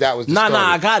drifted, but that was the story.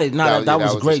 I got it. That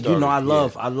was great. You know, I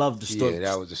love the story. Yeah,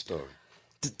 that was the story.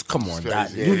 Come on,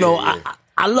 Dot. You know,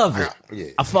 I love it. Yeah.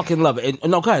 I fucking love it.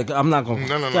 And, no, go ahead. I'm not going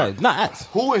to. No. Ask.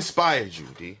 Who inspired you,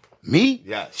 D? Me?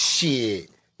 Yes. Shit.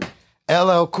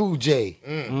 LL Cool J.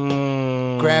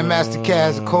 Grandmaster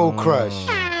Caz, the Cold Crush.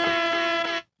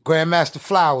 Grandmaster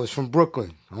Flowers from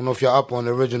Brooklyn. I don't know if y'all up on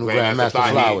the original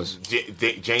Grandmaster Flowers.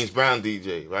 James Brown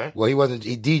DJ, right? Well, he wasn't.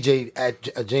 He DJ'd at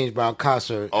a James Brown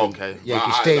concert in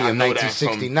Yankee Stadium,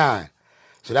 1969.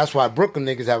 So that's why Brooklyn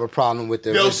niggas have a problem with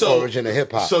the origin of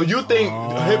hip hop. So you think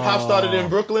hip hop started in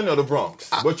Brooklyn or the Bronx?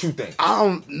 What you think? I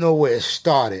don't know where it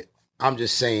started. I'm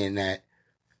just saying that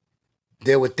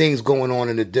there were things going on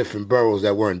in the different boroughs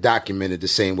that weren't documented the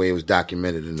same way it was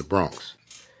documented in the Bronx.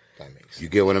 That makes sense. You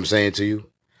get what I'm saying to you?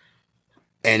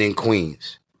 And in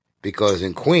Queens. Because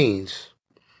in Queens,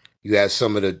 you had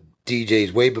some of the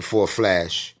DJs way before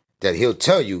Flash that he'll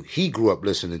tell you he grew up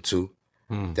listening to,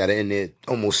 that are in their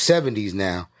almost 70s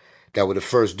now, that were the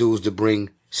first dudes to bring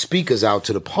speakers out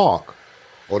to the park.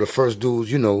 Or the first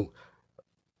dudes, you know,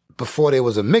 before there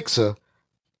was a mixer,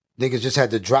 niggas just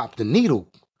had to drop the needle.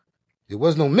 There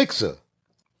was no mixer.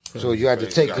 So you had to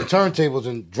take the turntables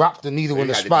and drop the needle in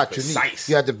the spot you need.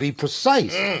 You had to be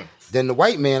precise. Then the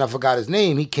white man, I forgot his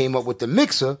name, he came up with the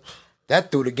mixer. That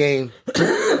threw the game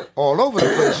all over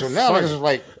the place. So now niggas is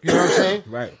like, you know what I'm saying?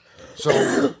 Right.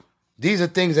 So these are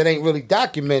things that ain't really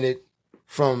documented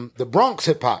from the Bronx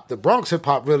hip hop. The Bronx hip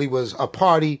hop really was a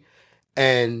party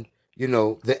and, you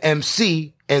know, the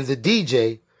MC and the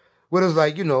DJ, where it was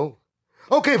like, you know,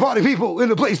 okay, party people in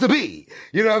the place to be.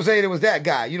 You know what I'm saying? It was that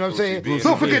guy. You know what I'm saying?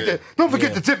 Don't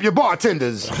forget to tip your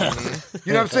bartenders.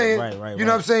 You know what I'm saying? Right. You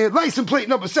know what I'm saying? License plate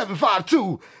number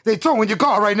 752. They towing your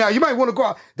car right now. You might want to go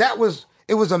out. It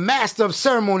was a master of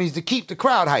ceremonies to keep the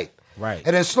crowd hype. Right.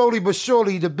 And then slowly but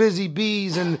surely the Busy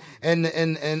Bees and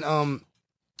the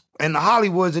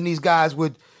Hollywoods and these guys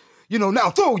would, you know,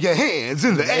 now throw your hands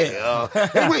in the air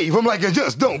and wave them like you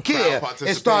just don't care.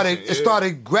 It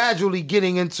started gradually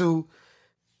getting into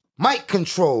mic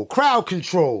control, crowd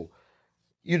control,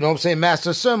 you know what I'm saying,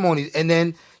 master of ceremonies. And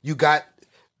then you got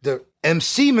the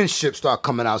MC-manship start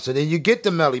coming out. So then you get the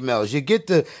Melly Mel's, you get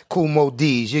the Cool Mo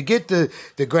D's, you get the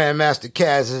Grandmaster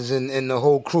Caz's and the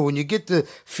whole crew, and you get the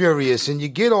Furious, and you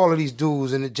get all of these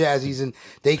dudes and the Jazzies, and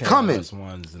they coming.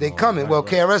 They coming. Well,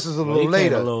 KRS is a little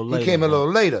later. He came a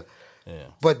little later. Yeah.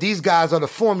 But these guys are the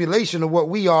formulation of what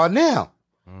we are now.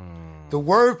 The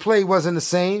wordplay wasn't the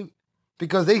same.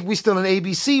 Because we still in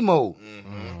ABC mode.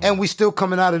 And we still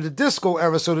coming out of the disco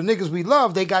era. So the niggas we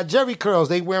love, they got jerry curls.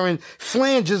 They wearing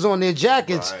flanges on their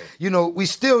jackets. Right. You know, we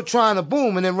still trying to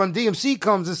boom. And then Run DMC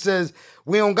comes and says,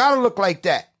 we don't got to look like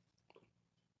that.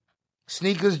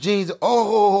 Sneakers, jeans.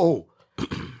 Oh,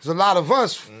 there's a lot of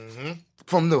us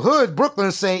from the hood,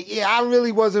 Brooklyn, saying, yeah, I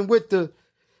really wasn't with the,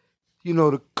 you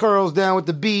know, the curls down with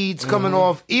the beads coming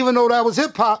off. Even though that was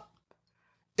hip hop.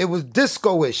 It was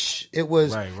disco-ish. It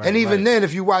was, and even then,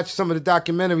 if you watch some of the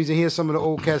documentaries and hear some of the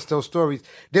old cats tell stories,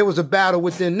 there was a battle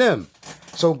within them.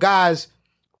 So guys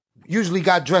usually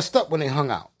got dressed up when they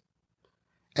hung out.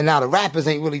 And now the rappers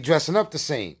ain't really dressing up the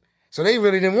same. So they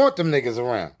really didn't want them niggas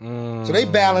around. So they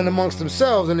battling amongst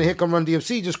themselves, and then here come Run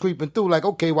DMC just creeping through like,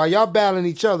 okay, while y'all battling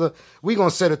each other, we gonna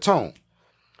set a tone.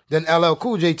 Then LL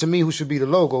Cool J, to me, who should be the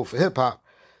logo for hip-hop,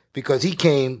 because he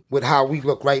came with how we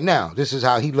look right now. This is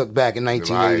how he looked back in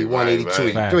 1981, 82,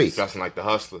 83. Dressing like the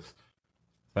Hustlers.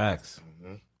 Facts.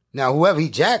 Now, whoever he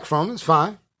jacked from is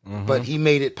fine, but he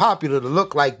made it popular to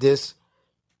look like this,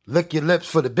 lick your lips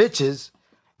for the bitches,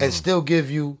 and still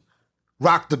give you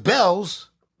Rock the Bells,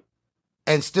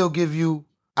 and still give you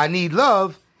I Need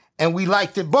Love, and we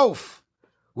liked it both.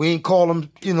 We ain't call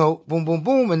them, you know, boom, boom,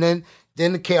 boom, and then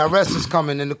the KRS is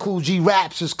coming, and the Cool G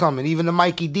Raps is coming. Even the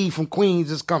Mikey D from Queens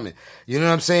is coming. You know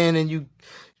what I'm saying? And you,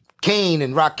 Kane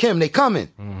and Rakim, they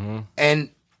coming.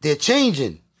 And they're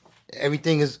changing.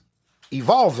 Everything is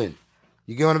evolving.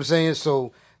 You get what I'm saying?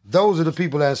 So those are the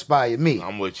people that inspired me.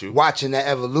 I'm with you. Watching that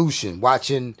evolution.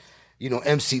 Watching, you know,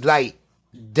 MC Light,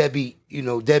 Debbie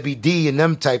D and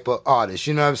them type of artists.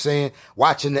 You know what I'm saying?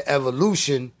 Watching the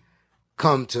evolution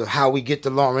come to how we get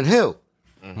to Lauryn Hill.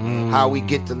 How we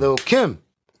get to Lil' Kim.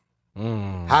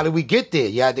 How did we get there?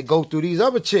 You had to go through these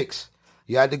other chicks.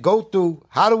 You had to go through,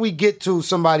 how do we get to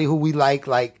somebody who we like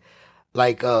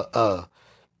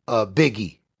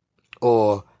Biggie?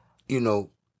 Or, you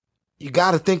know, you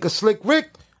got to think of Slick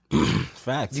Rick.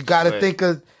 Facts. You got to think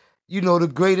of, you know, the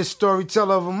greatest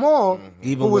storyteller of them all,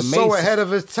 Even who was with so Mason. ahead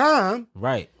of his time.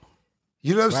 Right.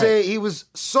 You know what I'm saying? He was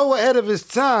so ahead of his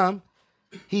time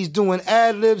He's doing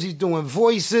ad-libs. He's doing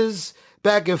voices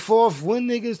back and forth. One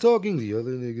nigga's talking, the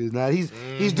other nigga's not.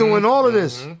 He's doing all of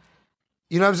this.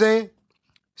 You know what I'm saying?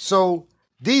 So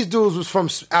these dudes was from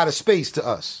outer space to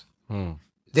us.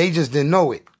 They just didn't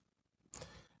know it.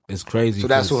 It's crazy. So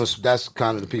that's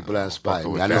kind of the people that inspire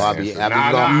me. I know I be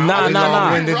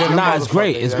Nah, it's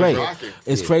great. It's great.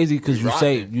 It's crazy because you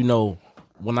say, you know,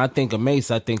 when I think of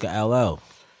Mace, I think of LL.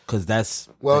 Because that's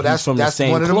one of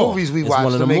the movies we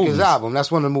watched to make his album.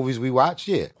 That's one of the movies we watched,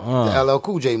 the LL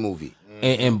Cool J movie.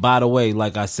 And by the way,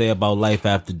 like I say about Life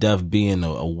After Death being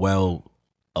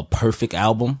a perfect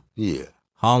album. Yeah.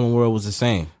 Harlem World was the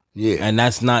same. Yeah. And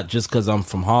that's not just because I'm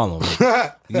from Harlem.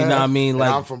 You know what I mean?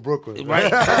 Like, I'm from Brooklyn. Right?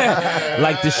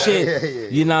 Like the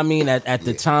shit, you know what I mean? At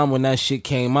the time when that shit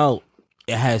came out,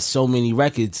 it had so many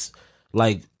records.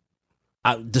 Like,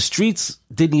 the streets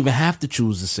didn't even have to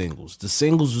choose the singles. The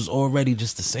singles was already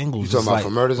just the singles. You talking about for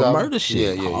Murder's album? Murder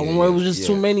shit. Yeah. It was just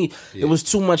too many. Yeah. It was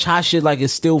too much hot shit. Like, it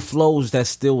still flows that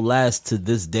still lasts to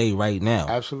this day right now.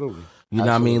 Absolutely. You know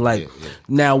what I mean? Like,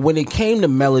 now when it came to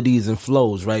melodies and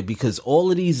flows, right? Because all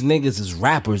of these niggas is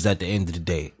rappers at the end of the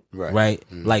day. Right?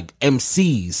 Like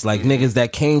MCs, like niggas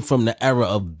that came from the era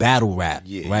of battle rap.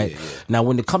 Right? Now,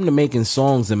 when it come to making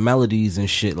songs and melodies and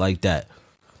shit like that,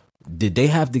 did they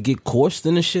have to get coursed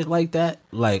in a shit like that?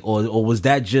 Like, or was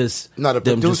that just the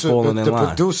them just falling in line? The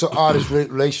producer-artist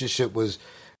relationship was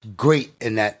great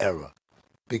in that era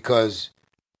because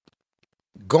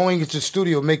going into the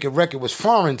studio making record was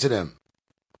foreign to them.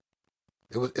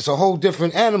 It's a whole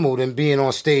different animal than being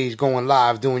on stage, going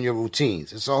live, doing your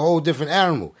routines. It's a whole different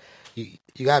animal.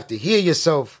 You have to hear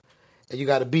yourself, and you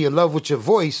got to be in love with your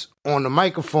voice on the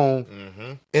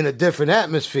microphone in a different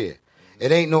atmosphere.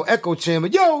 It ain't no echo chamber.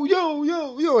 Yo, yo,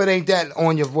 yo, yo. It ain't that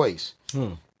on your voice.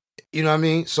 You know what I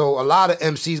mean? So a lot of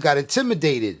MCs got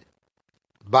intimidated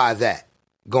by that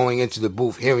going into the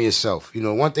booth, hearing yourself. You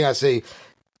know, one thing I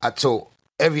told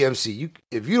every MC,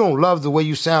 if you don't love the way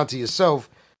you sound to yourself,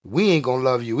 we ain't gonna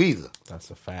love you either. That's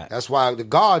a fact. That's why the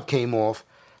guard came off,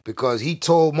 because he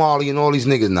told Marley and all these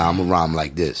niggas, nah, I'm gonna rhyme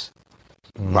like this.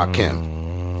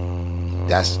 Rakim.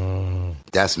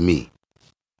 That's me.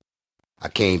 I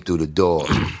came through the door.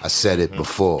 I said it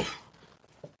before.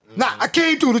 Nah, I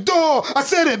came through the door. I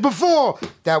said it before.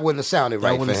 That wouldn't have sounded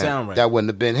right for him. That wouldn't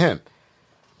have been him.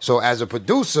 So as a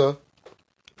producer,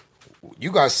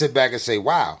 you gotta sit back and say,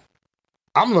 wow,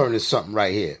 I'm learning something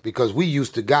right here, because we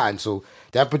used to guide. So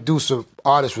that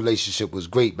producer-artist relationship was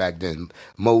great back then.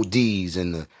 Mo D's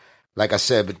and like I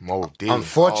said, but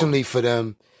unfortunately for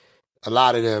them, a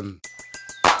lot of them.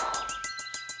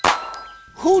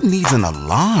 Who needs an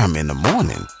alarm in the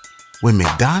morning when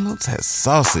McDonald's has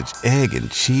sausage, egg,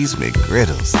 and cheese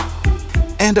McGriddles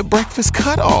and a breakfast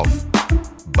cutoff?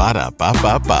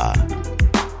 Ba-da-ba-ba-ba.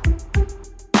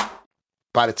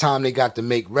 By the time they got to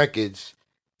make records,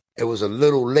 it was a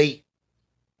little late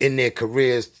in their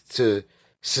careers to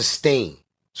sustain.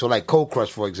 So like Cold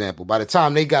Crush, for example, by the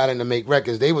time they got in to make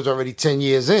records, they was already 10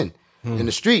 years in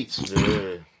the streets.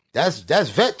 Yeah. That's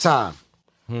vet time.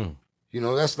 You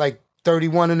know, that's like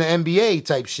 31 in the NBA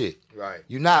type shit. Right.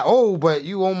 You're not old, but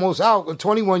you almost out. A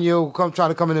 21-year-old trying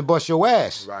to come in and bust your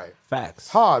ass. Right. Facts.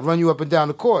 Hard, run you up and down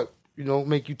the court. You know,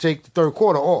 make you take the third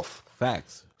quarter off.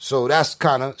 Facts. So that's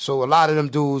so a lot of them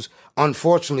dudes,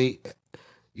 unfortunately,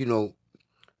 you know,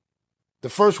 the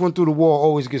first one through the wall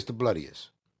always gets the bloodiest.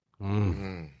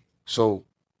 So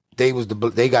they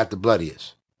got the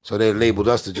bloodiest. So they labeled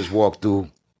us to just walk through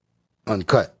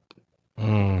uncut.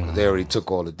 They already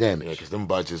took all the damage. Yeah, because them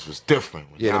budgets was different.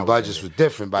 Yeah, them budgets was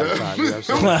different by the time. You know what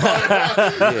I'm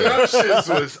saying? Them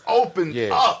shits was opened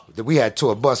up. We had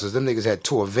tour buses. Them niggas had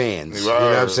tour vans. Right. You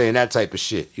know what I'm saying? That type of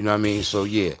shit. You know what I mean? So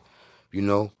yeah, you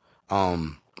know,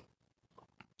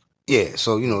 yeah.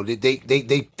 So you know,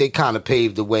 they kind of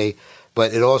paved the way,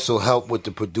 but it also helped with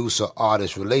the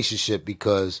producer-artist relationship,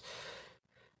 because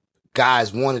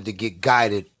guys wanted to get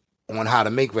guided on how to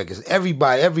make records.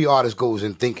 Every artist goes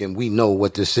in thinking we know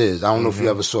what this is. I don't know if you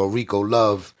ever saw Rico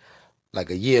Love like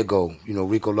a year ago. You know,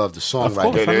 Rico Love, the songwriter. Of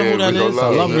course, I know who that is. I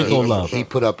love Rico Love. He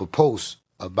put up a post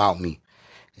about me,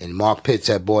 and Mark Pitts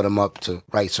had brought him up to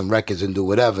write some records and do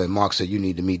whatever. And Mark said, you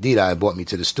need to meet D.Dot, and brought me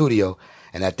to the studio.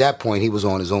 And at that point, he was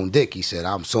on his own dick. He said,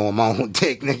 I'm so on my own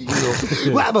dick, nigga.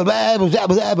 You know,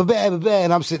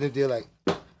 and I'm sitting there like,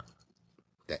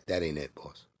 that ain't it,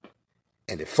 boss.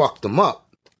 And it fucked him up.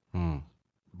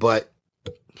 But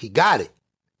he got it.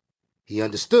 He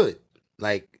understood.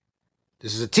 Like,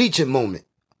 this is a teaching moment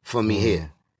for me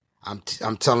here. I'm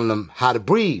telling them how to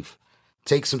breathe.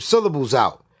 Take some syllables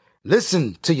out.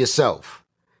 Listen to yourself.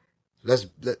 Let's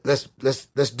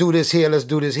do this here. Let's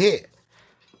do this here.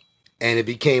 and it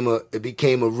became a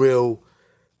real,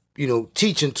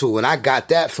 teaching tool. And I got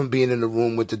that from being in the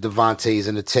room with the Devontaes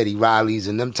and the Teddy Rileys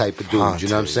and them type of dudes. You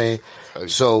know what I'm saying?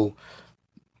 So,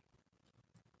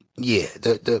 yeah,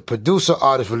 the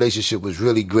producer-artist relationship was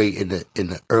really great in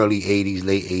the early 80s,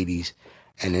 late 80s,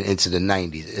 and then into the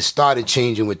 90s. It started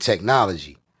changing with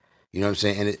technology. You know what I'm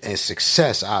saying? And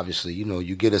success, obviously.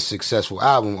 You get a successful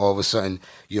album, all of a sudden,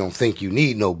 you don't think you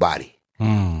need nobody.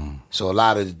 So a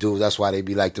lot of the dudes, that's why they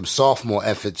be like, them sophomore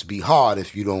efforts be hard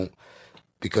if you don't,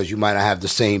 because you might not have the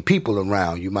same people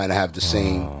around. You might not have the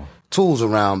same tools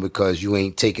around because you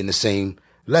ain't taking the same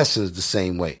lessons the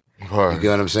same way. Right. You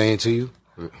get what I'm saying to you?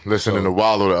 Listening to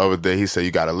Wallow the other day, he said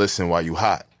you got to listen while you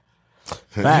hot.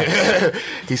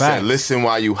 He said listen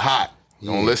while you hot.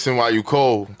 Don't listen while you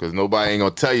cold, because nobody ain't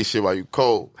gonna tell you shit while you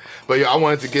cold. But yeah, I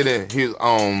wanted to get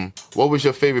in. What was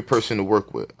your favorite person to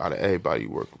work with out of everybody you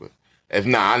worked with? If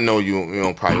not, I know you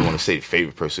don't probably want to say the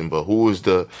favorite person, but who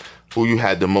you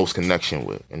had the most connection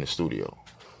with in the studio?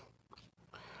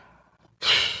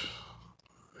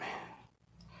 Man,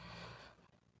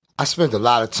 I spent a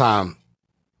lot of time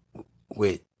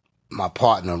with my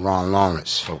partner Ron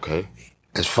Lawrence. Okay.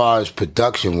 As far as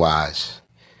production wise,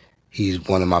 he's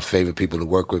one of my favorite people to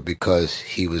work with because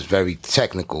he was very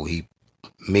technical. He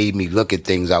made me look at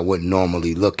things I wouldn't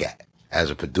normally look at as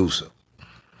a producer.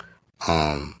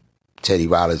 Teddy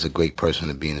Riley is a great person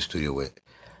to be in the studio with.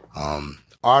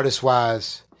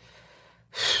 Artist-wise,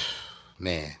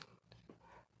 man,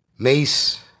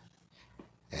 Mace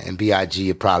and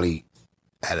B.I.G. are probably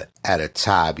at a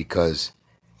tie because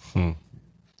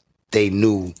they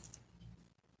knew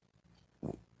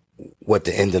what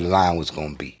the end of the line was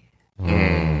going to be.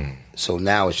 So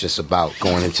now it's just about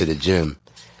going into the gym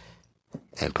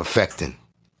and perfecting.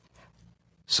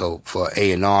 So for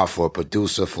A&R, for a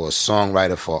producer, for a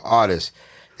songwriter, for an artist,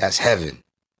 that's heaven.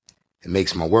 It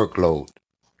makes my workload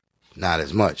not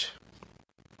as much.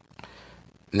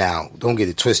 Now, don't get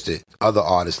it twisted. Other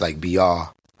artists like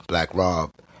BR, Black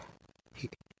Rob,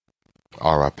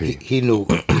 R.I.P. He knew,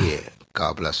 yeah,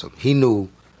 God bless him. He knew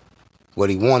what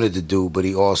he wanted to do, but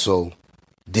he also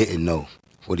didn't know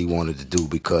what he wanted to do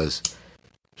because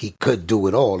he could do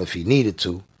it all if he needed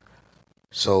to.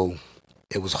 So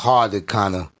it was hard to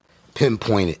kind of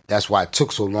pinpoint it. That's why it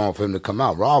took so long for him to come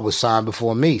out. Rob was signed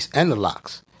before Mace and the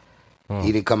Locks.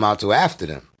 He didn't come out till after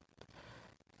them.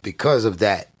 Because of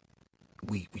that,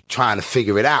 we trying to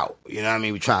figure it out. You know what I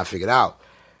mean? We trying to figure it out.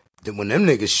 Then when them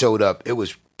niggas showed up, it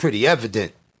was pretty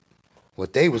evident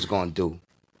what they was going to do.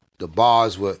 The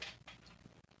bars were,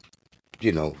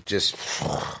 just...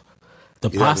 The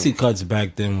posse cuts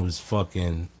back then was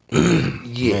fucking...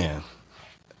 yeah.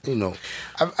 Man.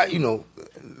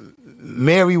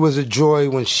 Mary was a joy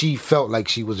when she felt like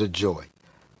she was a joy.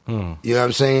 You know what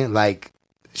I'm saying? Like,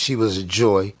 she was a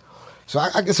joy. So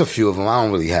I guess a few of them. I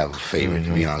don't really have a favorite,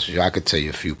 to be honest with you. I could tell you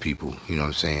a few people, you know what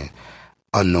I'm saying?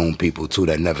 Unknown people, too,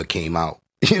 that never came out.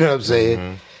 You know what I'm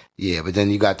saying? Yeah, but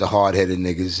then you got the hard-headed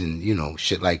niggas and,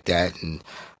 shit like that. And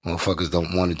motherfuckers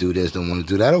don't want to do this, don't want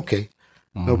to do that. Okay,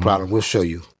 no problem. We'll show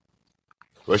you.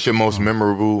 What's your most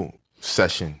memorable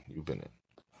session you've been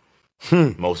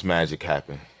in? Most magic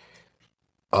happened.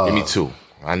 Give me two.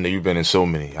 I know you've been in so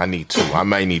many. I need two. I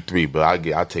might need three, but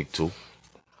I'll take two.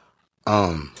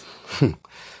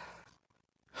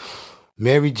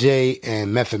 Mary J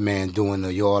and Method Man doing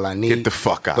the "You're All I Need." Get the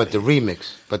fuck out. But the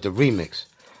remix. The remix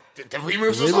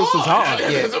was hard. Yeah.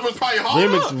 It was probably hard.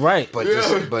 Remix, right?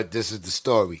 But this is the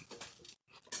story.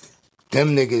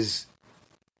 Them niggas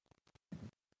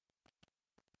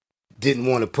didn't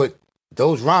want to put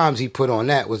those rhymes he put on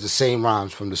that was the same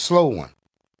rhymes from the slow one.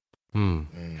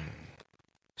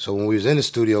 So when we was in the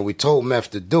studio, we told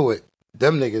Meth to do it.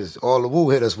 Them niggas, all the woo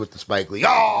hit us with the Spike Lee.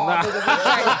 Nigga, they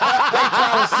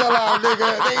trying to sell out,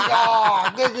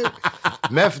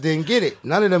 nigga. Meth didn't get it.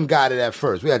 None of them got it at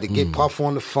first. We had to get Puff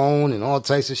on the phone and all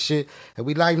types of shit. And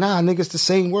we like, nah, nigga, it's the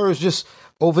same words, just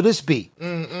over this beat. You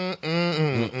know what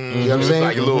I'm saying?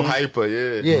 Like a little hyper,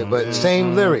 yeah. Yeah, but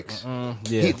same lyrics.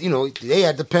 Yeah. They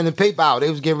had the pen and paper out. They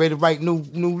was getting ready to write new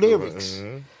lyrics.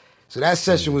 So that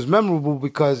session was memorable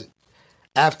because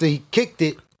after he kicked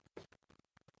it,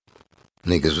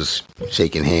 niggas was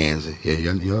shaking hands. Yeah,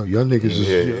 y'all niggas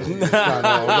was kind of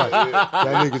all right.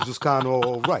 Y'all niggas was kind of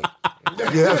all right. You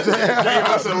know what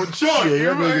I'm saying?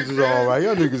 Y'all niggas is all right.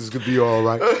 Y'all niggas could be all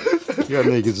right. Y'all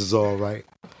niggas is all right.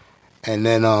 And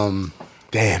then,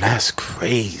 damn, that's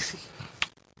crazy.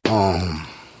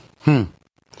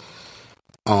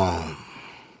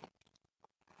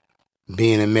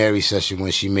 Being in Mary's session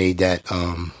when she made that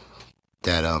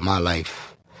My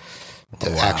Life,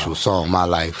 the actual song My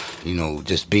Life,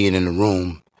 just being in the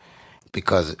room,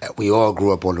 because we all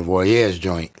grew up on the Roy Ayers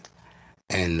joint,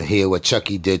 and to hear what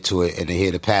Chucky did to it, and to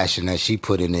hear the passion that she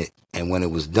put in it, and when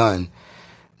it was done,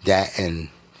 that and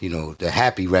the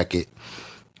Happy record,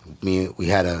 they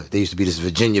used to be this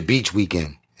Virginia Beach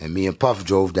weekend, and me and Puff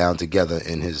drove down together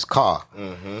in his car,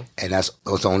 and those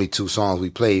are the only 2 songs we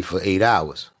played for 8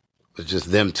 hours. It was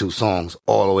just them 2 songs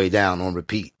all the way down on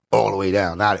repeat. All the way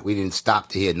down. We didn't stop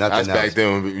to hear nothing else. That's back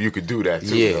then when you could do that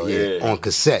too. Yeah. On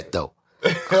cassette though. I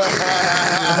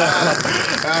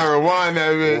rewind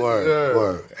that bitch.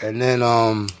 Word. And then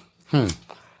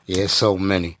so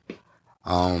many.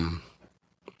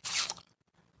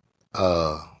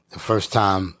 The first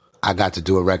time I got to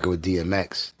do a record with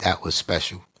DMX, that was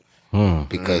special.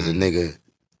 Because the nigga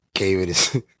came in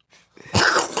his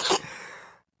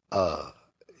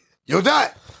Yo,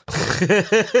 Dot. I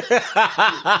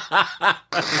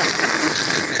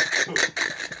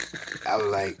was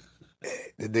like,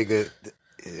 the nigga,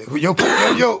 yo,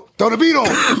 throw the beat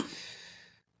on.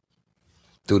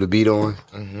 Threw the beat on.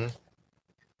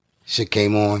 Shit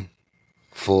came on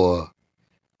for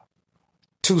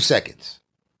 2 seconds.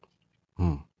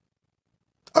 All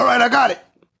right, I got it.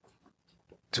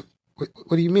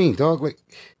 What do you mean, dog? Wait,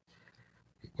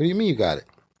 what do you mean you got it?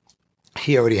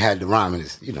 He already had the rhyme in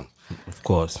his, Of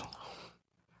course.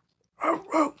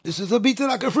 This is a beat that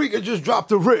I can freak and just drop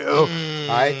the real. All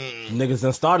right. Niggas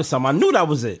done started something. I knew that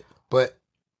was it. But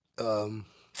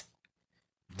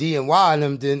D and Y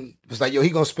and them was like, yo, he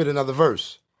gonna spit another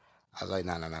verse. I was like,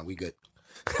 nah, we good.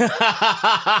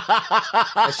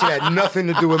 That shit had nothing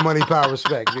to do with money, power,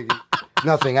 respect, nigga.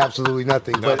 Nothing, absolutely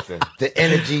nothing. But the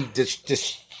energy, this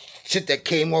shit that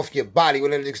came off your body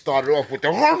when everything started off with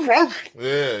the yeah.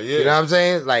 You know what I'm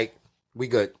saying? Like, we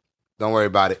good. Don't worry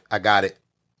about it. I got it.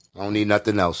 I don't need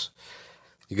nothing else.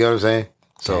 You get what I'm saying?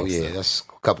 So that's a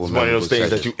couple of one of those things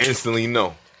sessions that you instantly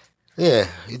know. Yeah,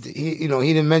 he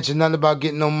didn't mention nothing about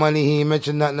getting no money. He didn't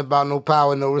mention nothing about no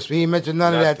power, no respect. He didn't mention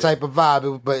none of that type of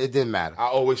vibe, but it didn't matter. I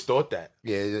always thought that.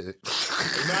 Yeah. No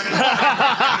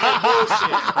bullshit.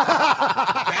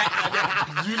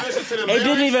 You listen to the lyrics, it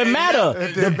didn't even matter.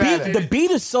 The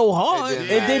beat is so hard. It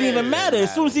didn't even matter.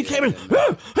 As soon as he came in,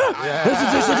 Didn't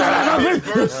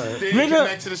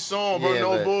connect to the song, bro.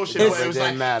 No bullshit. It was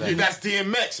like, that's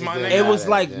DMX, my nigga. It was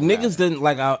like niggas didn't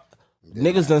like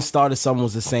niggas done started something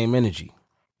was the same energy.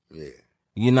 Yeah.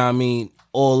 You know what I mean?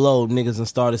 Although niggas done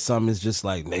started something is just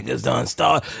like niggas done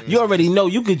start. You already know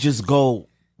you could just go,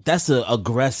 that's an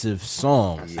aggressive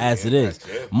song as it is.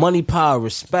 Money, power,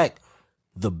 respect.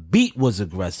 The beat was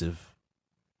aggressive.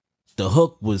 The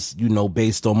hook was,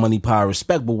 based on money, power,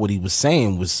 respect, but what he was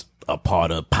saying was a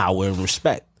part of power and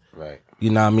respect. Right. You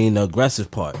know what I mean? The aggressive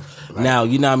part. Right. Now,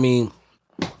 you know what I mean?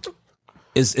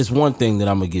 It's one thing that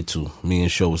I'm gonna get to. Me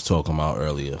and Show was talking about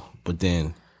earlier, but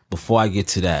then before I get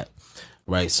to that,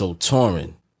 right? So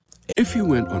touring. If you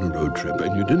went on a road trip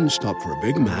and you didn't stop for a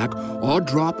Big Mac or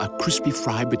drop a crispy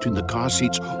fry between the car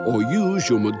seats or use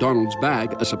your McDonald's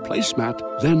bag as a placemat,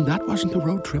 then that wasn't a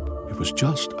road trip. It was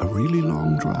just a really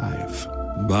long drive.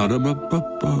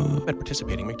 Ba-da-ba-ba-ba. At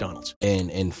participating McDonald's.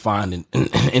 And finding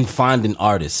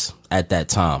artists at that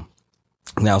time.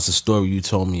 Now it's a story you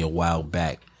told me a while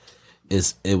back.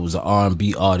 It was an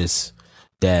R&B artist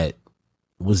that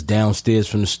was downstairs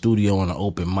from the studio on an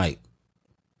open mic,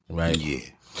 right? Yeah.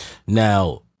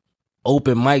 Now,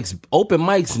 open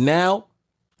mics now,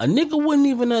 a nigga wouldn't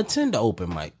even attend the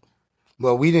open mic.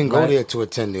 Well, we didn't go there to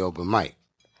attend the open mic.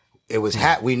 It was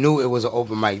we knew it was an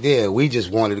open mic there. We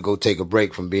just wanted to go take a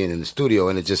break from being in the studio,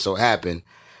 and it just so happened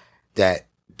that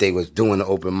they was doing the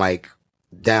open mic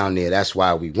down there. That's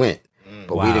why we went.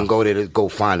 But we didn't go there to go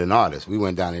find an artist. We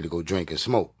went down there to go drink and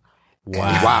smoke. Wow.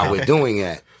 And while we're doing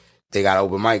that, they got an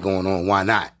open mic going on. Why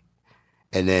not?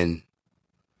 And then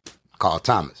Carl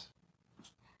Thomas.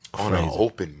 On an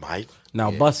open mic?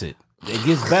 Now bust it. It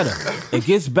gets better. It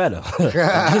gets better.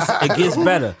 It gets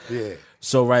better. Yeah.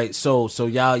 So so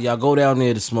y'all go down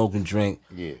there to smoke and drink.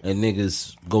 Yeah. And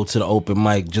niggas go to the open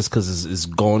mic just because it's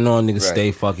going on. Niggas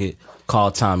stay, fuck it.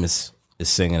 Carl Thomas is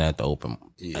singing at the open.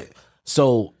 Yeah.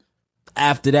 So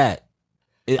after that,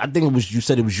 I think it was, you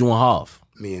said it was you and Harv.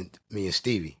 Me and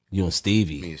Stevie. You and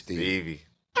Stevie. Me and Stevie.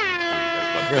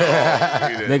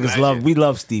 Niggas we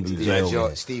love Stevie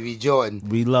J. Stevie Jordan.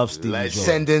 We love Stevie Jordan.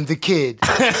 Sending the kid.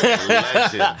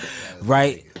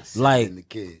 Right? Like, the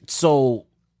kid. So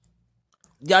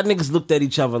y'all niggas looked at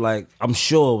each other like, I'm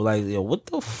sure, like, yo, what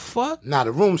the fuck? Nah,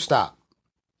 the room stopped.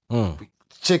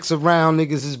 Chicks around,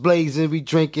 niggas is blazing, we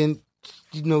drinking,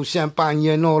 champagne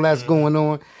and all that's going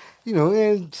on.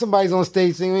 And somebody's on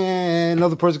stage singing,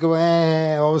 another person go,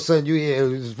 all of a sudden you hear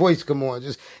his voice come on.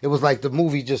 It was like the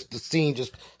movie, the scene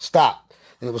just stopped.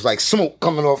 and it was like smoke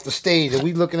coming off the stage, and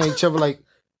we looking at each other like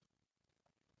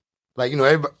everybody.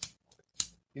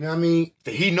 You know what I mean?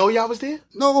 Did he know y'all was there?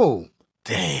 No.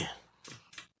 Damn.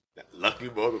 That lucky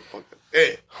motherfucker.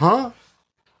 Hey. Huh?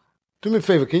 Do me a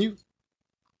favor. Can you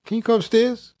come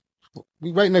upstairs?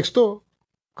 We right next door.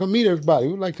 Come meet everybody.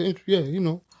 We'd like to yeah, you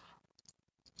know.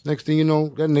 Next thing you know,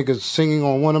 that nigga's singing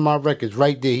on one of my records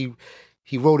right there.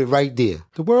 He wrote it right there.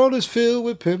 The world is filled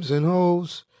with pimps and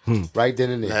hoes. Right then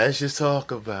and there. Let's just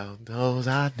talk about those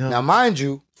I know. Now, mind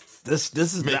you, this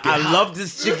is. I love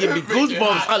this shit. Give me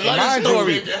goosebumps. I love this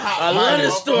story. I love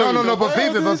this story. No, but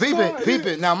peep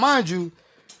it. Now, mind you,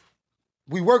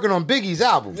 we working on Biggie's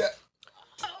album. Yeah.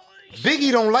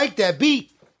 Biggie don't like that beat.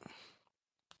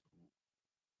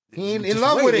 He ain't in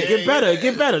love with it. Get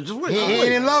better. Just wait. He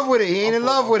ain't in love with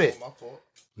it.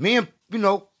 Me and,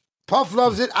 Puff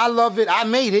loves it. I love it. I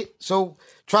made it. So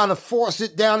trying to force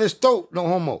it down his throat, no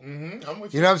homo. Mm-hmm. I'm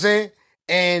with you know what I'm saying?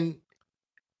 And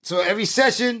so every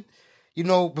session,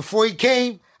 before he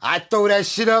came, I'd throw that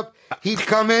shit up. He'd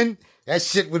come in. That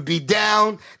shit would be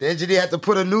down. The engineer had to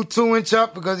put a new 2-inch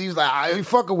up because he was like, I ain't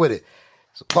fucking with it.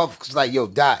 So Puff was like, yo,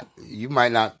 Dot,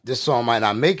 this song might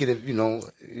not make it if, when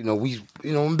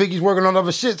Biggie's working on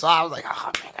other shit. So I was like,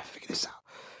 oh, man, I gotta figure this out.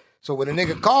 So when the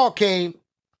nigga call came,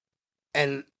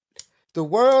 and the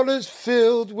world is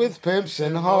filled with pimps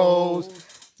and hoes.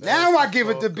 Now I give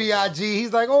it to B.I.G.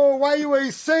 He's like, oh, why you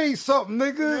ain't say something,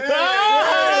 nigga?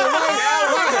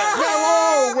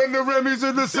 Oh, when the Remy's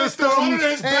in the system.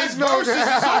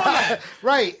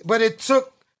 Right, but it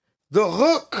took the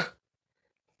hook.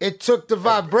 It took the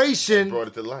vibration brought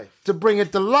it to life. To bring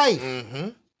it to life. Mm-hmm.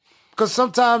 Because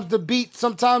sometimes the beat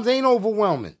ain't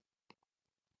overwhelming.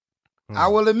 I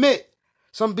will admit,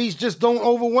 some beats just don't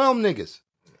overwhelm niggas.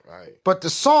 Right. But the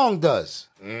song does.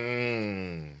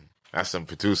 That's some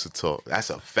producer talk.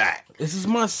 That's a fact. This is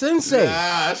my sensei.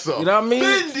 That's a you know what I mean?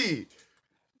 Bendy.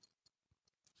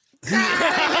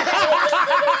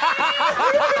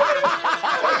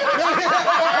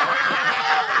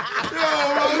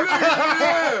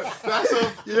 That's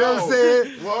a you know what I'm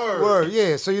saying? Word.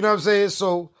 Yeah. So you know what I'm saying?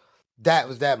 So that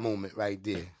was that moment right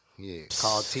there. Yeah.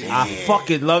 Carl T. I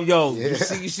fucking love yo. Yeah.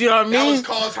 You see what I mean? That was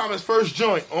Carl Thomas' first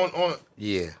joint on.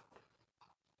 Yeah.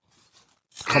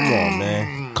 Come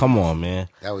on, man.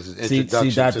 That was his introduction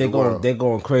see that to the world. they're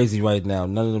going crazy right now.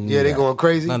 None of them knew Yeah, they that. going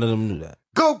crazy? None of them knew that.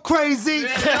 Go crazy. Go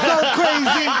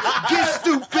crazy. Get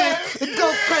stupid.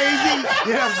 Go crazy.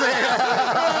 You know what I'm saying?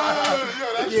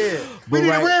 Yeah. But we need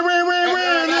right, a win.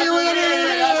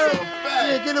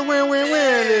 Yeah, get a win.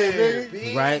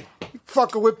 Nigga. Right?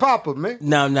 Fucking with Papa, man.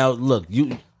 Now look,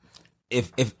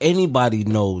 if anybody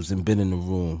knows and been in the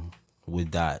room with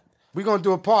Dot, we gonna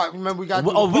do a part. Remember, we got.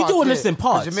 we doing this in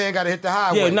parts. Your man got to hit the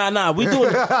highway. Yeah, nah. We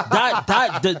doing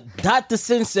Dot the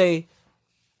sensei.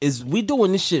 We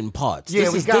doing this shit in parts? Yeah,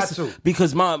 we got to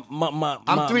because my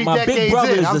big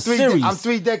brother is a series. I'm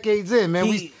 3 decades in, man.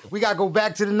 We got to go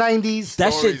back to the 90s.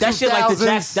 That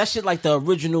shit like the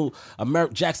original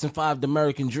Jackson 5, The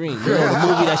American Dream. You know, the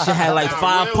movie that shit had like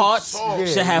 5 parts.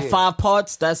 Shit had 5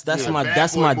 parts. That's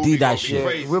my D.Dot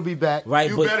shit. Yeah, we'll be back. Right,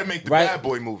 You but better make the right? Bad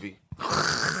Boy movie.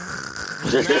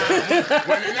 Yo,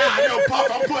 Puff,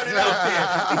 I'm putting it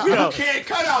out there. You can't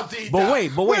cut out D.Dot. But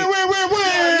wait. Wait.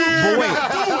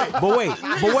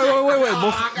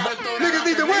 Niggas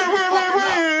need to win.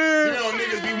 You know,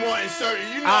 niggas be wanting certain.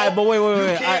 You know, all right, but wait.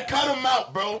 You can't cut him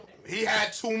out, bro. He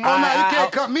had too much. Oh, no, you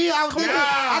can't cut me out, nigga.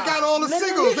 I got all the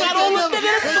singles. Got all the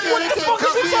niggas. What the fuck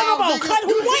is you talking about? Cut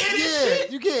who? Yeah,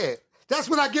 you can't. That's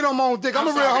when I get on my own dick. I'm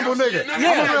a real humble nigga.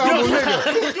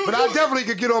 But I definitely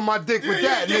could get on my dick with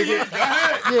that, nigga.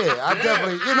 Yeah, I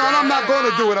definitely. And I'm not going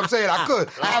to do it. I'm saying I could.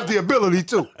 I have the ability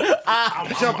to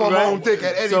jump on my own dick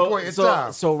at any point in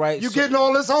time. You getting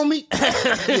all this, homie?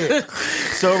 Yeah.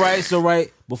 So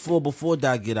right. Before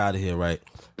Doc get out of here, right?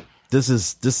 This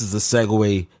is a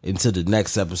segue into the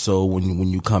next episode when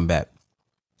you come back.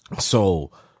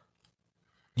 So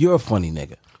you're a funny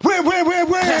nigga. Where?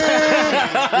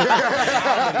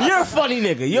 You're a funny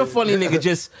nigga.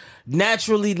 Just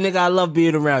naturally, nigga, I love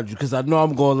being around you because I know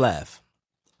I'm going to laugh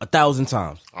 1,000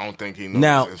 times. I don't think he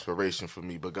knows inspiration for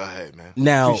me, but go ahead, man.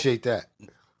 Now, appreciate that.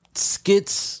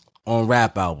 Skits on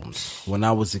rap albums. When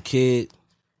I was a kid,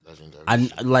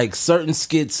 I like certain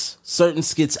skits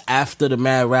after the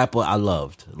Mad Rapper I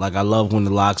loved. Like I loved when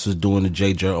the Locks was doing the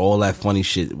J Jer, all that funny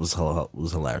shit. It was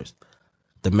hilarious.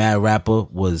 The Mad Rapper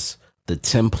was the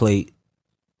template.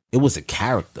 It was a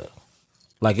character.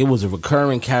 Like it was a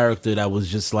recurring character that was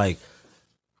just like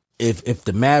if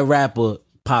the Mad Rapper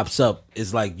pops up,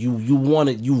 it's like you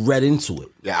read into it.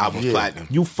 The album platinum.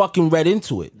 You fucking read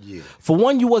into it. Yeah. For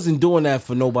one, you wasn't doing that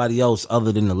for nobody else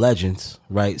other than the legends,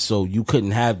 right? So you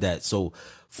couldn't have that. So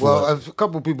a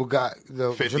couple people got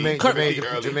the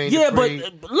Jermaine. Yeah,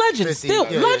 Dupri, but legends 50,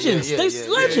 still yeah, legends. yeah, They yeah,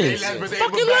 legends. But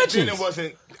Fucking back legends. then it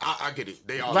wasn't. I get it.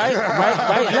 They all Right.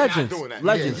 Legends. doing that.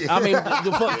 Legends. I mean, I'm not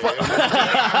doing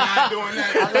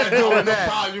that. I'm not doing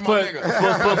that. You my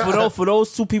nigga. for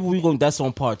those two people, that's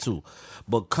on part 2.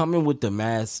 But coming with the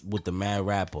mad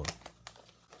rapper,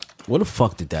 where the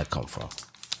fuck did that come from?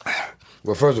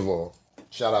 Well, first of all,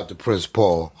 shout out to Prince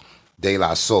Paul, De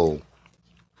La Soul,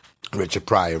 Richard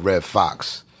Pryor, Red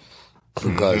Fox,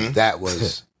 because that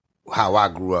was how I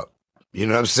grew up. You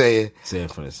know what I'm saying? San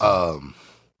Francisco.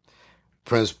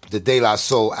 Prince, the De La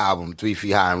Soul album, 3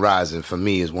 Feet High and Rising, for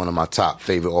me is one of my top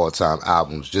favorite all-time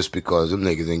albums, just because them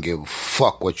niggas didn't give a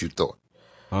fuck what you thought.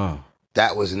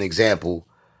 That was an example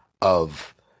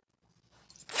of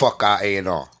fuck our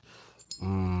A&R.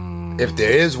 If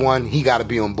there is one, he got to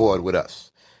be on board with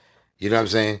us. You know what I'm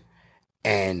saying?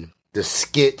 And the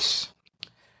skits,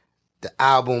 the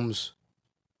albums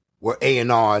were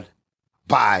A&R'd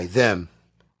by them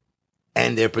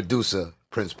and their producer,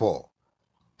 Prince Paul.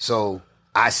 So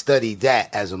I studied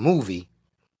that as a movie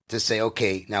to say,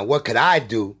 okay, now what could I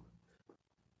do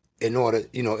in order,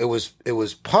 it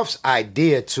was Puff's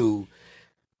idea to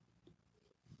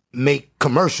make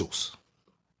commercials.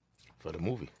 For the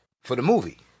movie.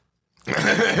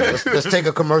 Let's take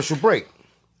a commercial break.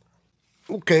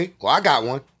 Okay, well, I got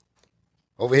one.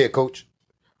 Over here, coach.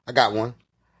 I got one.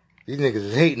 These niggas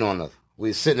is hating on us. We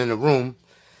was sitting in the room,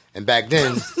 and back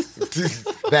then, niggas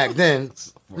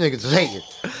was hating.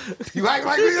 You act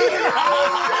like we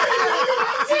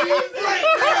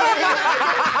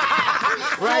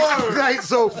right.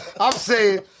 So I'm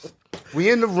saying, we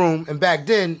in the room, and back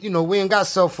then, we ain't got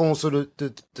cell phones, so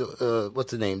the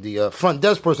what's the name? The front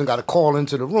desk person got to call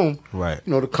into the room, right?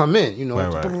 To come in,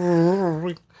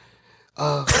 Right.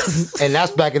 And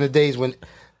that's back in the days when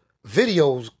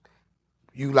videos,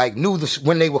 you knew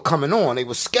when they were coming on. They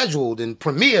were scheduled and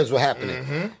premieres were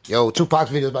happening. Yo,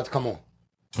 Tupac's video is about to come on.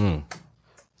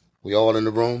 We all in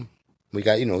the room. We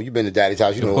got, you been to Daddy's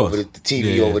house, over the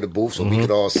TV, over the booth, so we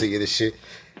could all see it and shit.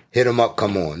 Hit them up,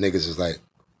 come on. Niggas is like,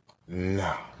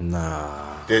 nah.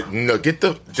 No,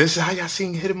 this is how y'all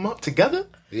seen Hit 'Em Up together?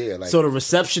 Yeah, so the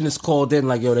receptionist called in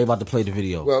yo, they about to play the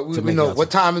video. Well, we know what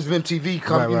time has MTV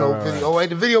come, video. Oh, hey,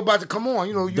 the video about to come on.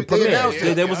 They announced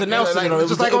it. They was announcing it.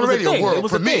 Just like on the radio, world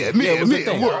premiere,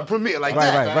 world premiere, like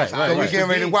that. Right. So we getting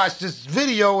ready to watch this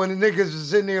video, and the niggas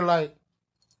is in there like,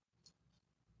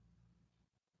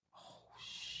 oh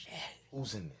shit,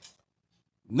 who's in there?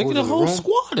 Nigga, the whole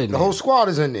squad in there. The whole squad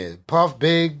is in there. Puff,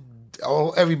 Big,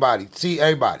 everybody. See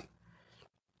everybody.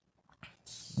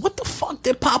 What the fuck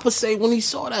did Papa say when he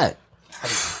saw that? How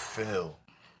did you feel?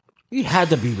 He had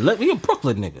to be lit. He a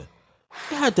Brooklyn nigga.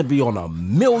 He had to be on a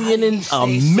million and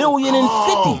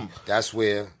 50. That's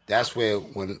where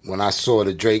when I saw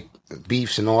the Drake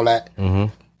beefs and all that,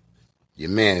 your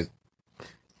man,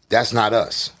 that's not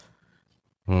us.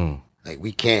 Like,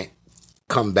 we can't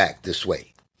come back this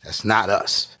way. That's not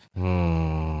us.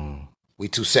 We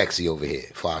too sexy over here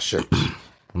for our shirts.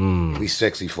 We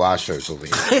sexy for our shirts over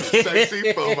here.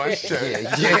 Sexy for my shirt. Yeah.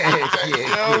 You know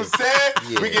what I'm saying?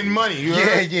 Yeah. We getting money. You Yeah.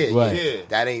 heard? Right. Yeah.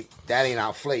 That ain't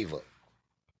our flavor.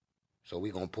 So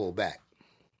we gonna pull back.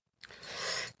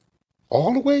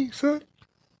 All the way, son?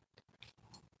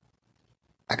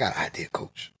 I got an idea,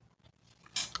 coach.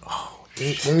 Oh,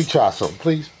 let me try something,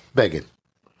 please. Begging.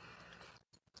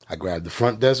 I grabbed the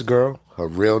front desk girl. Her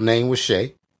real name was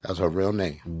Shay. That's her real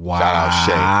name. Wow. Shout out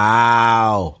Shay.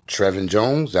 Wow. Trevin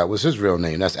Jones, that was his real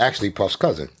name. That's actually Puff's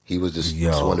cousin. He was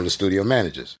one of the studio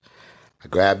managers. I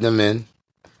grabbed him in.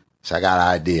 So I got an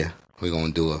idea. We're going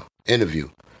to do an interview.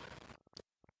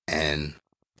 And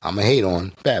I'm going to hate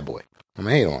on Bad Boy. I'm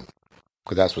going to hate on him.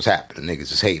 Because that's what's happening.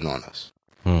 Niggas is hating on us.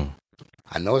 I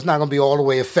know it's not going to be all the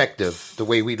way effective the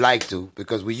way we'd like to,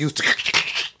 because we used to...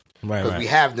 Because we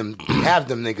have them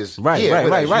niggas here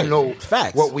with us. Right. You know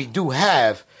Facts. what we do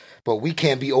have, but we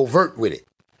can't be overt with it.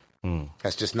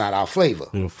 That's just not our flavor.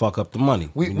 You fuck up the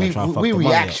money. We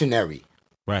reactionary.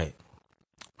 Right.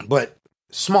 But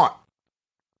smart.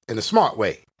 In a smart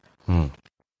way.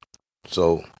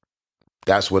 So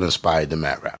that's what inspired the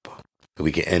Mad Rapper.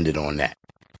 We can end it on that.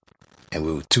 And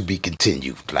we were to be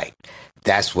continued. Like,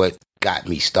 that's what got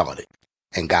me started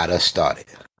and got us started,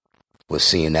 was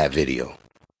seeing that video.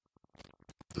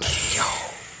 Like, yo.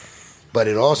 But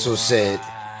it also said,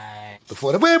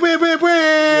 before the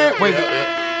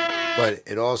but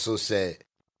it also said,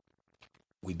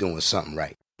 we doing something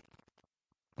right.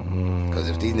 Because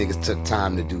if these niggas took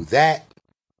time to do that,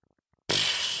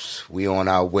 we on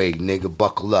our way, nigga.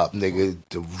 Buckle up, nigga.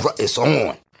 It's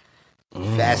on.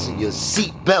 Fasten your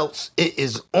seat belts. It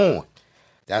is on.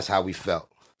 That's how we felt.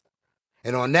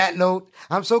 And on that note,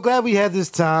 I'm so glad we had this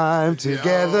time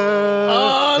together.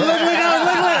 Oh, look.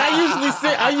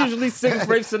 I usually sing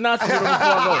Frank Sinatra before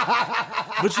I go.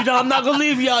 But I'm not going to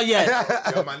leave y'all yet.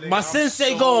 Yo, my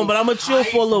sensei going, but I'm going to chill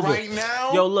for a little right bit.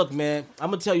 Now? Yo, look, man.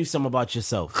 I'm going to tell you something about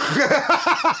yourself. I'm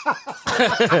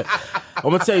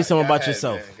going to tell you something about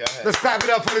yourself. Man, let's clap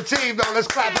it up for the team, though. Let's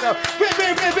clap it up.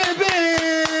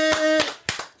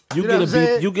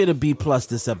 You get a B plus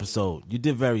this episode. You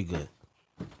did very good.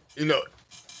 You know,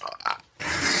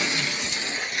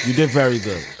 you did very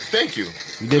good. Thank you.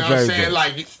 You did very good.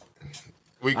 Like,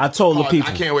 I told the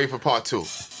people. I can't wait for part 2.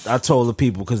 I told the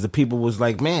people because the people was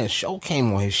like, man, Show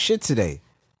came on his shit today.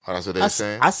 Oh, that's what they're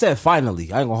saying? I said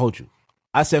finally. I ain't gonna hold you.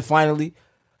 I said finally,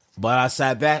 but I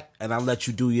sat back and I let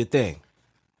you do your thing.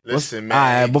 Listen, man. All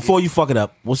right, before you fuck it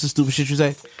up, what's the stupid shit you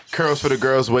say? Curls for the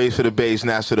girls, waves for the babes,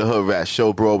 snaps for the hood rats.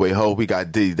 Show Broadway, ho. We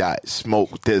got D.Dot,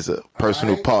 Smoke, Dizza,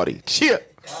 personal party. Cheer.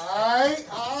 All right.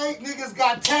 Niggas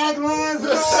got taglines.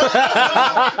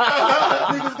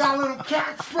 Niggas got little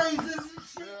catchphrases and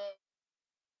shit.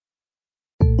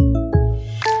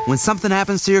 When something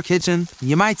happens to your kitchen,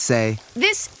 you might say,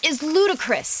 This is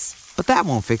ludicrous. but that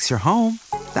won't fix your home.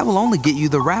 That will only get you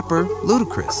the rapper,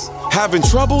 Ludacris. Having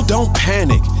trouble? Don't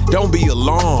panic. Don't be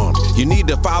alarmed. You need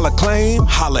to file a claim?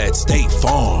 Holla at State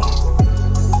Farm.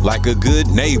 Like a good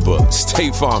neighbor,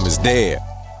 State Farm is there.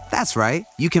 That's right.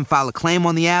 You can file a claim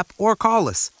on the app or call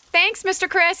us. Thanks, Mr.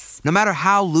 Chris. No matter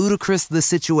how ludicrous the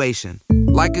situation,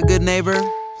 like a good neighbor,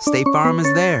 State Farm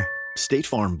is there. State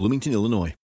Farm, Bloomington, Illinois.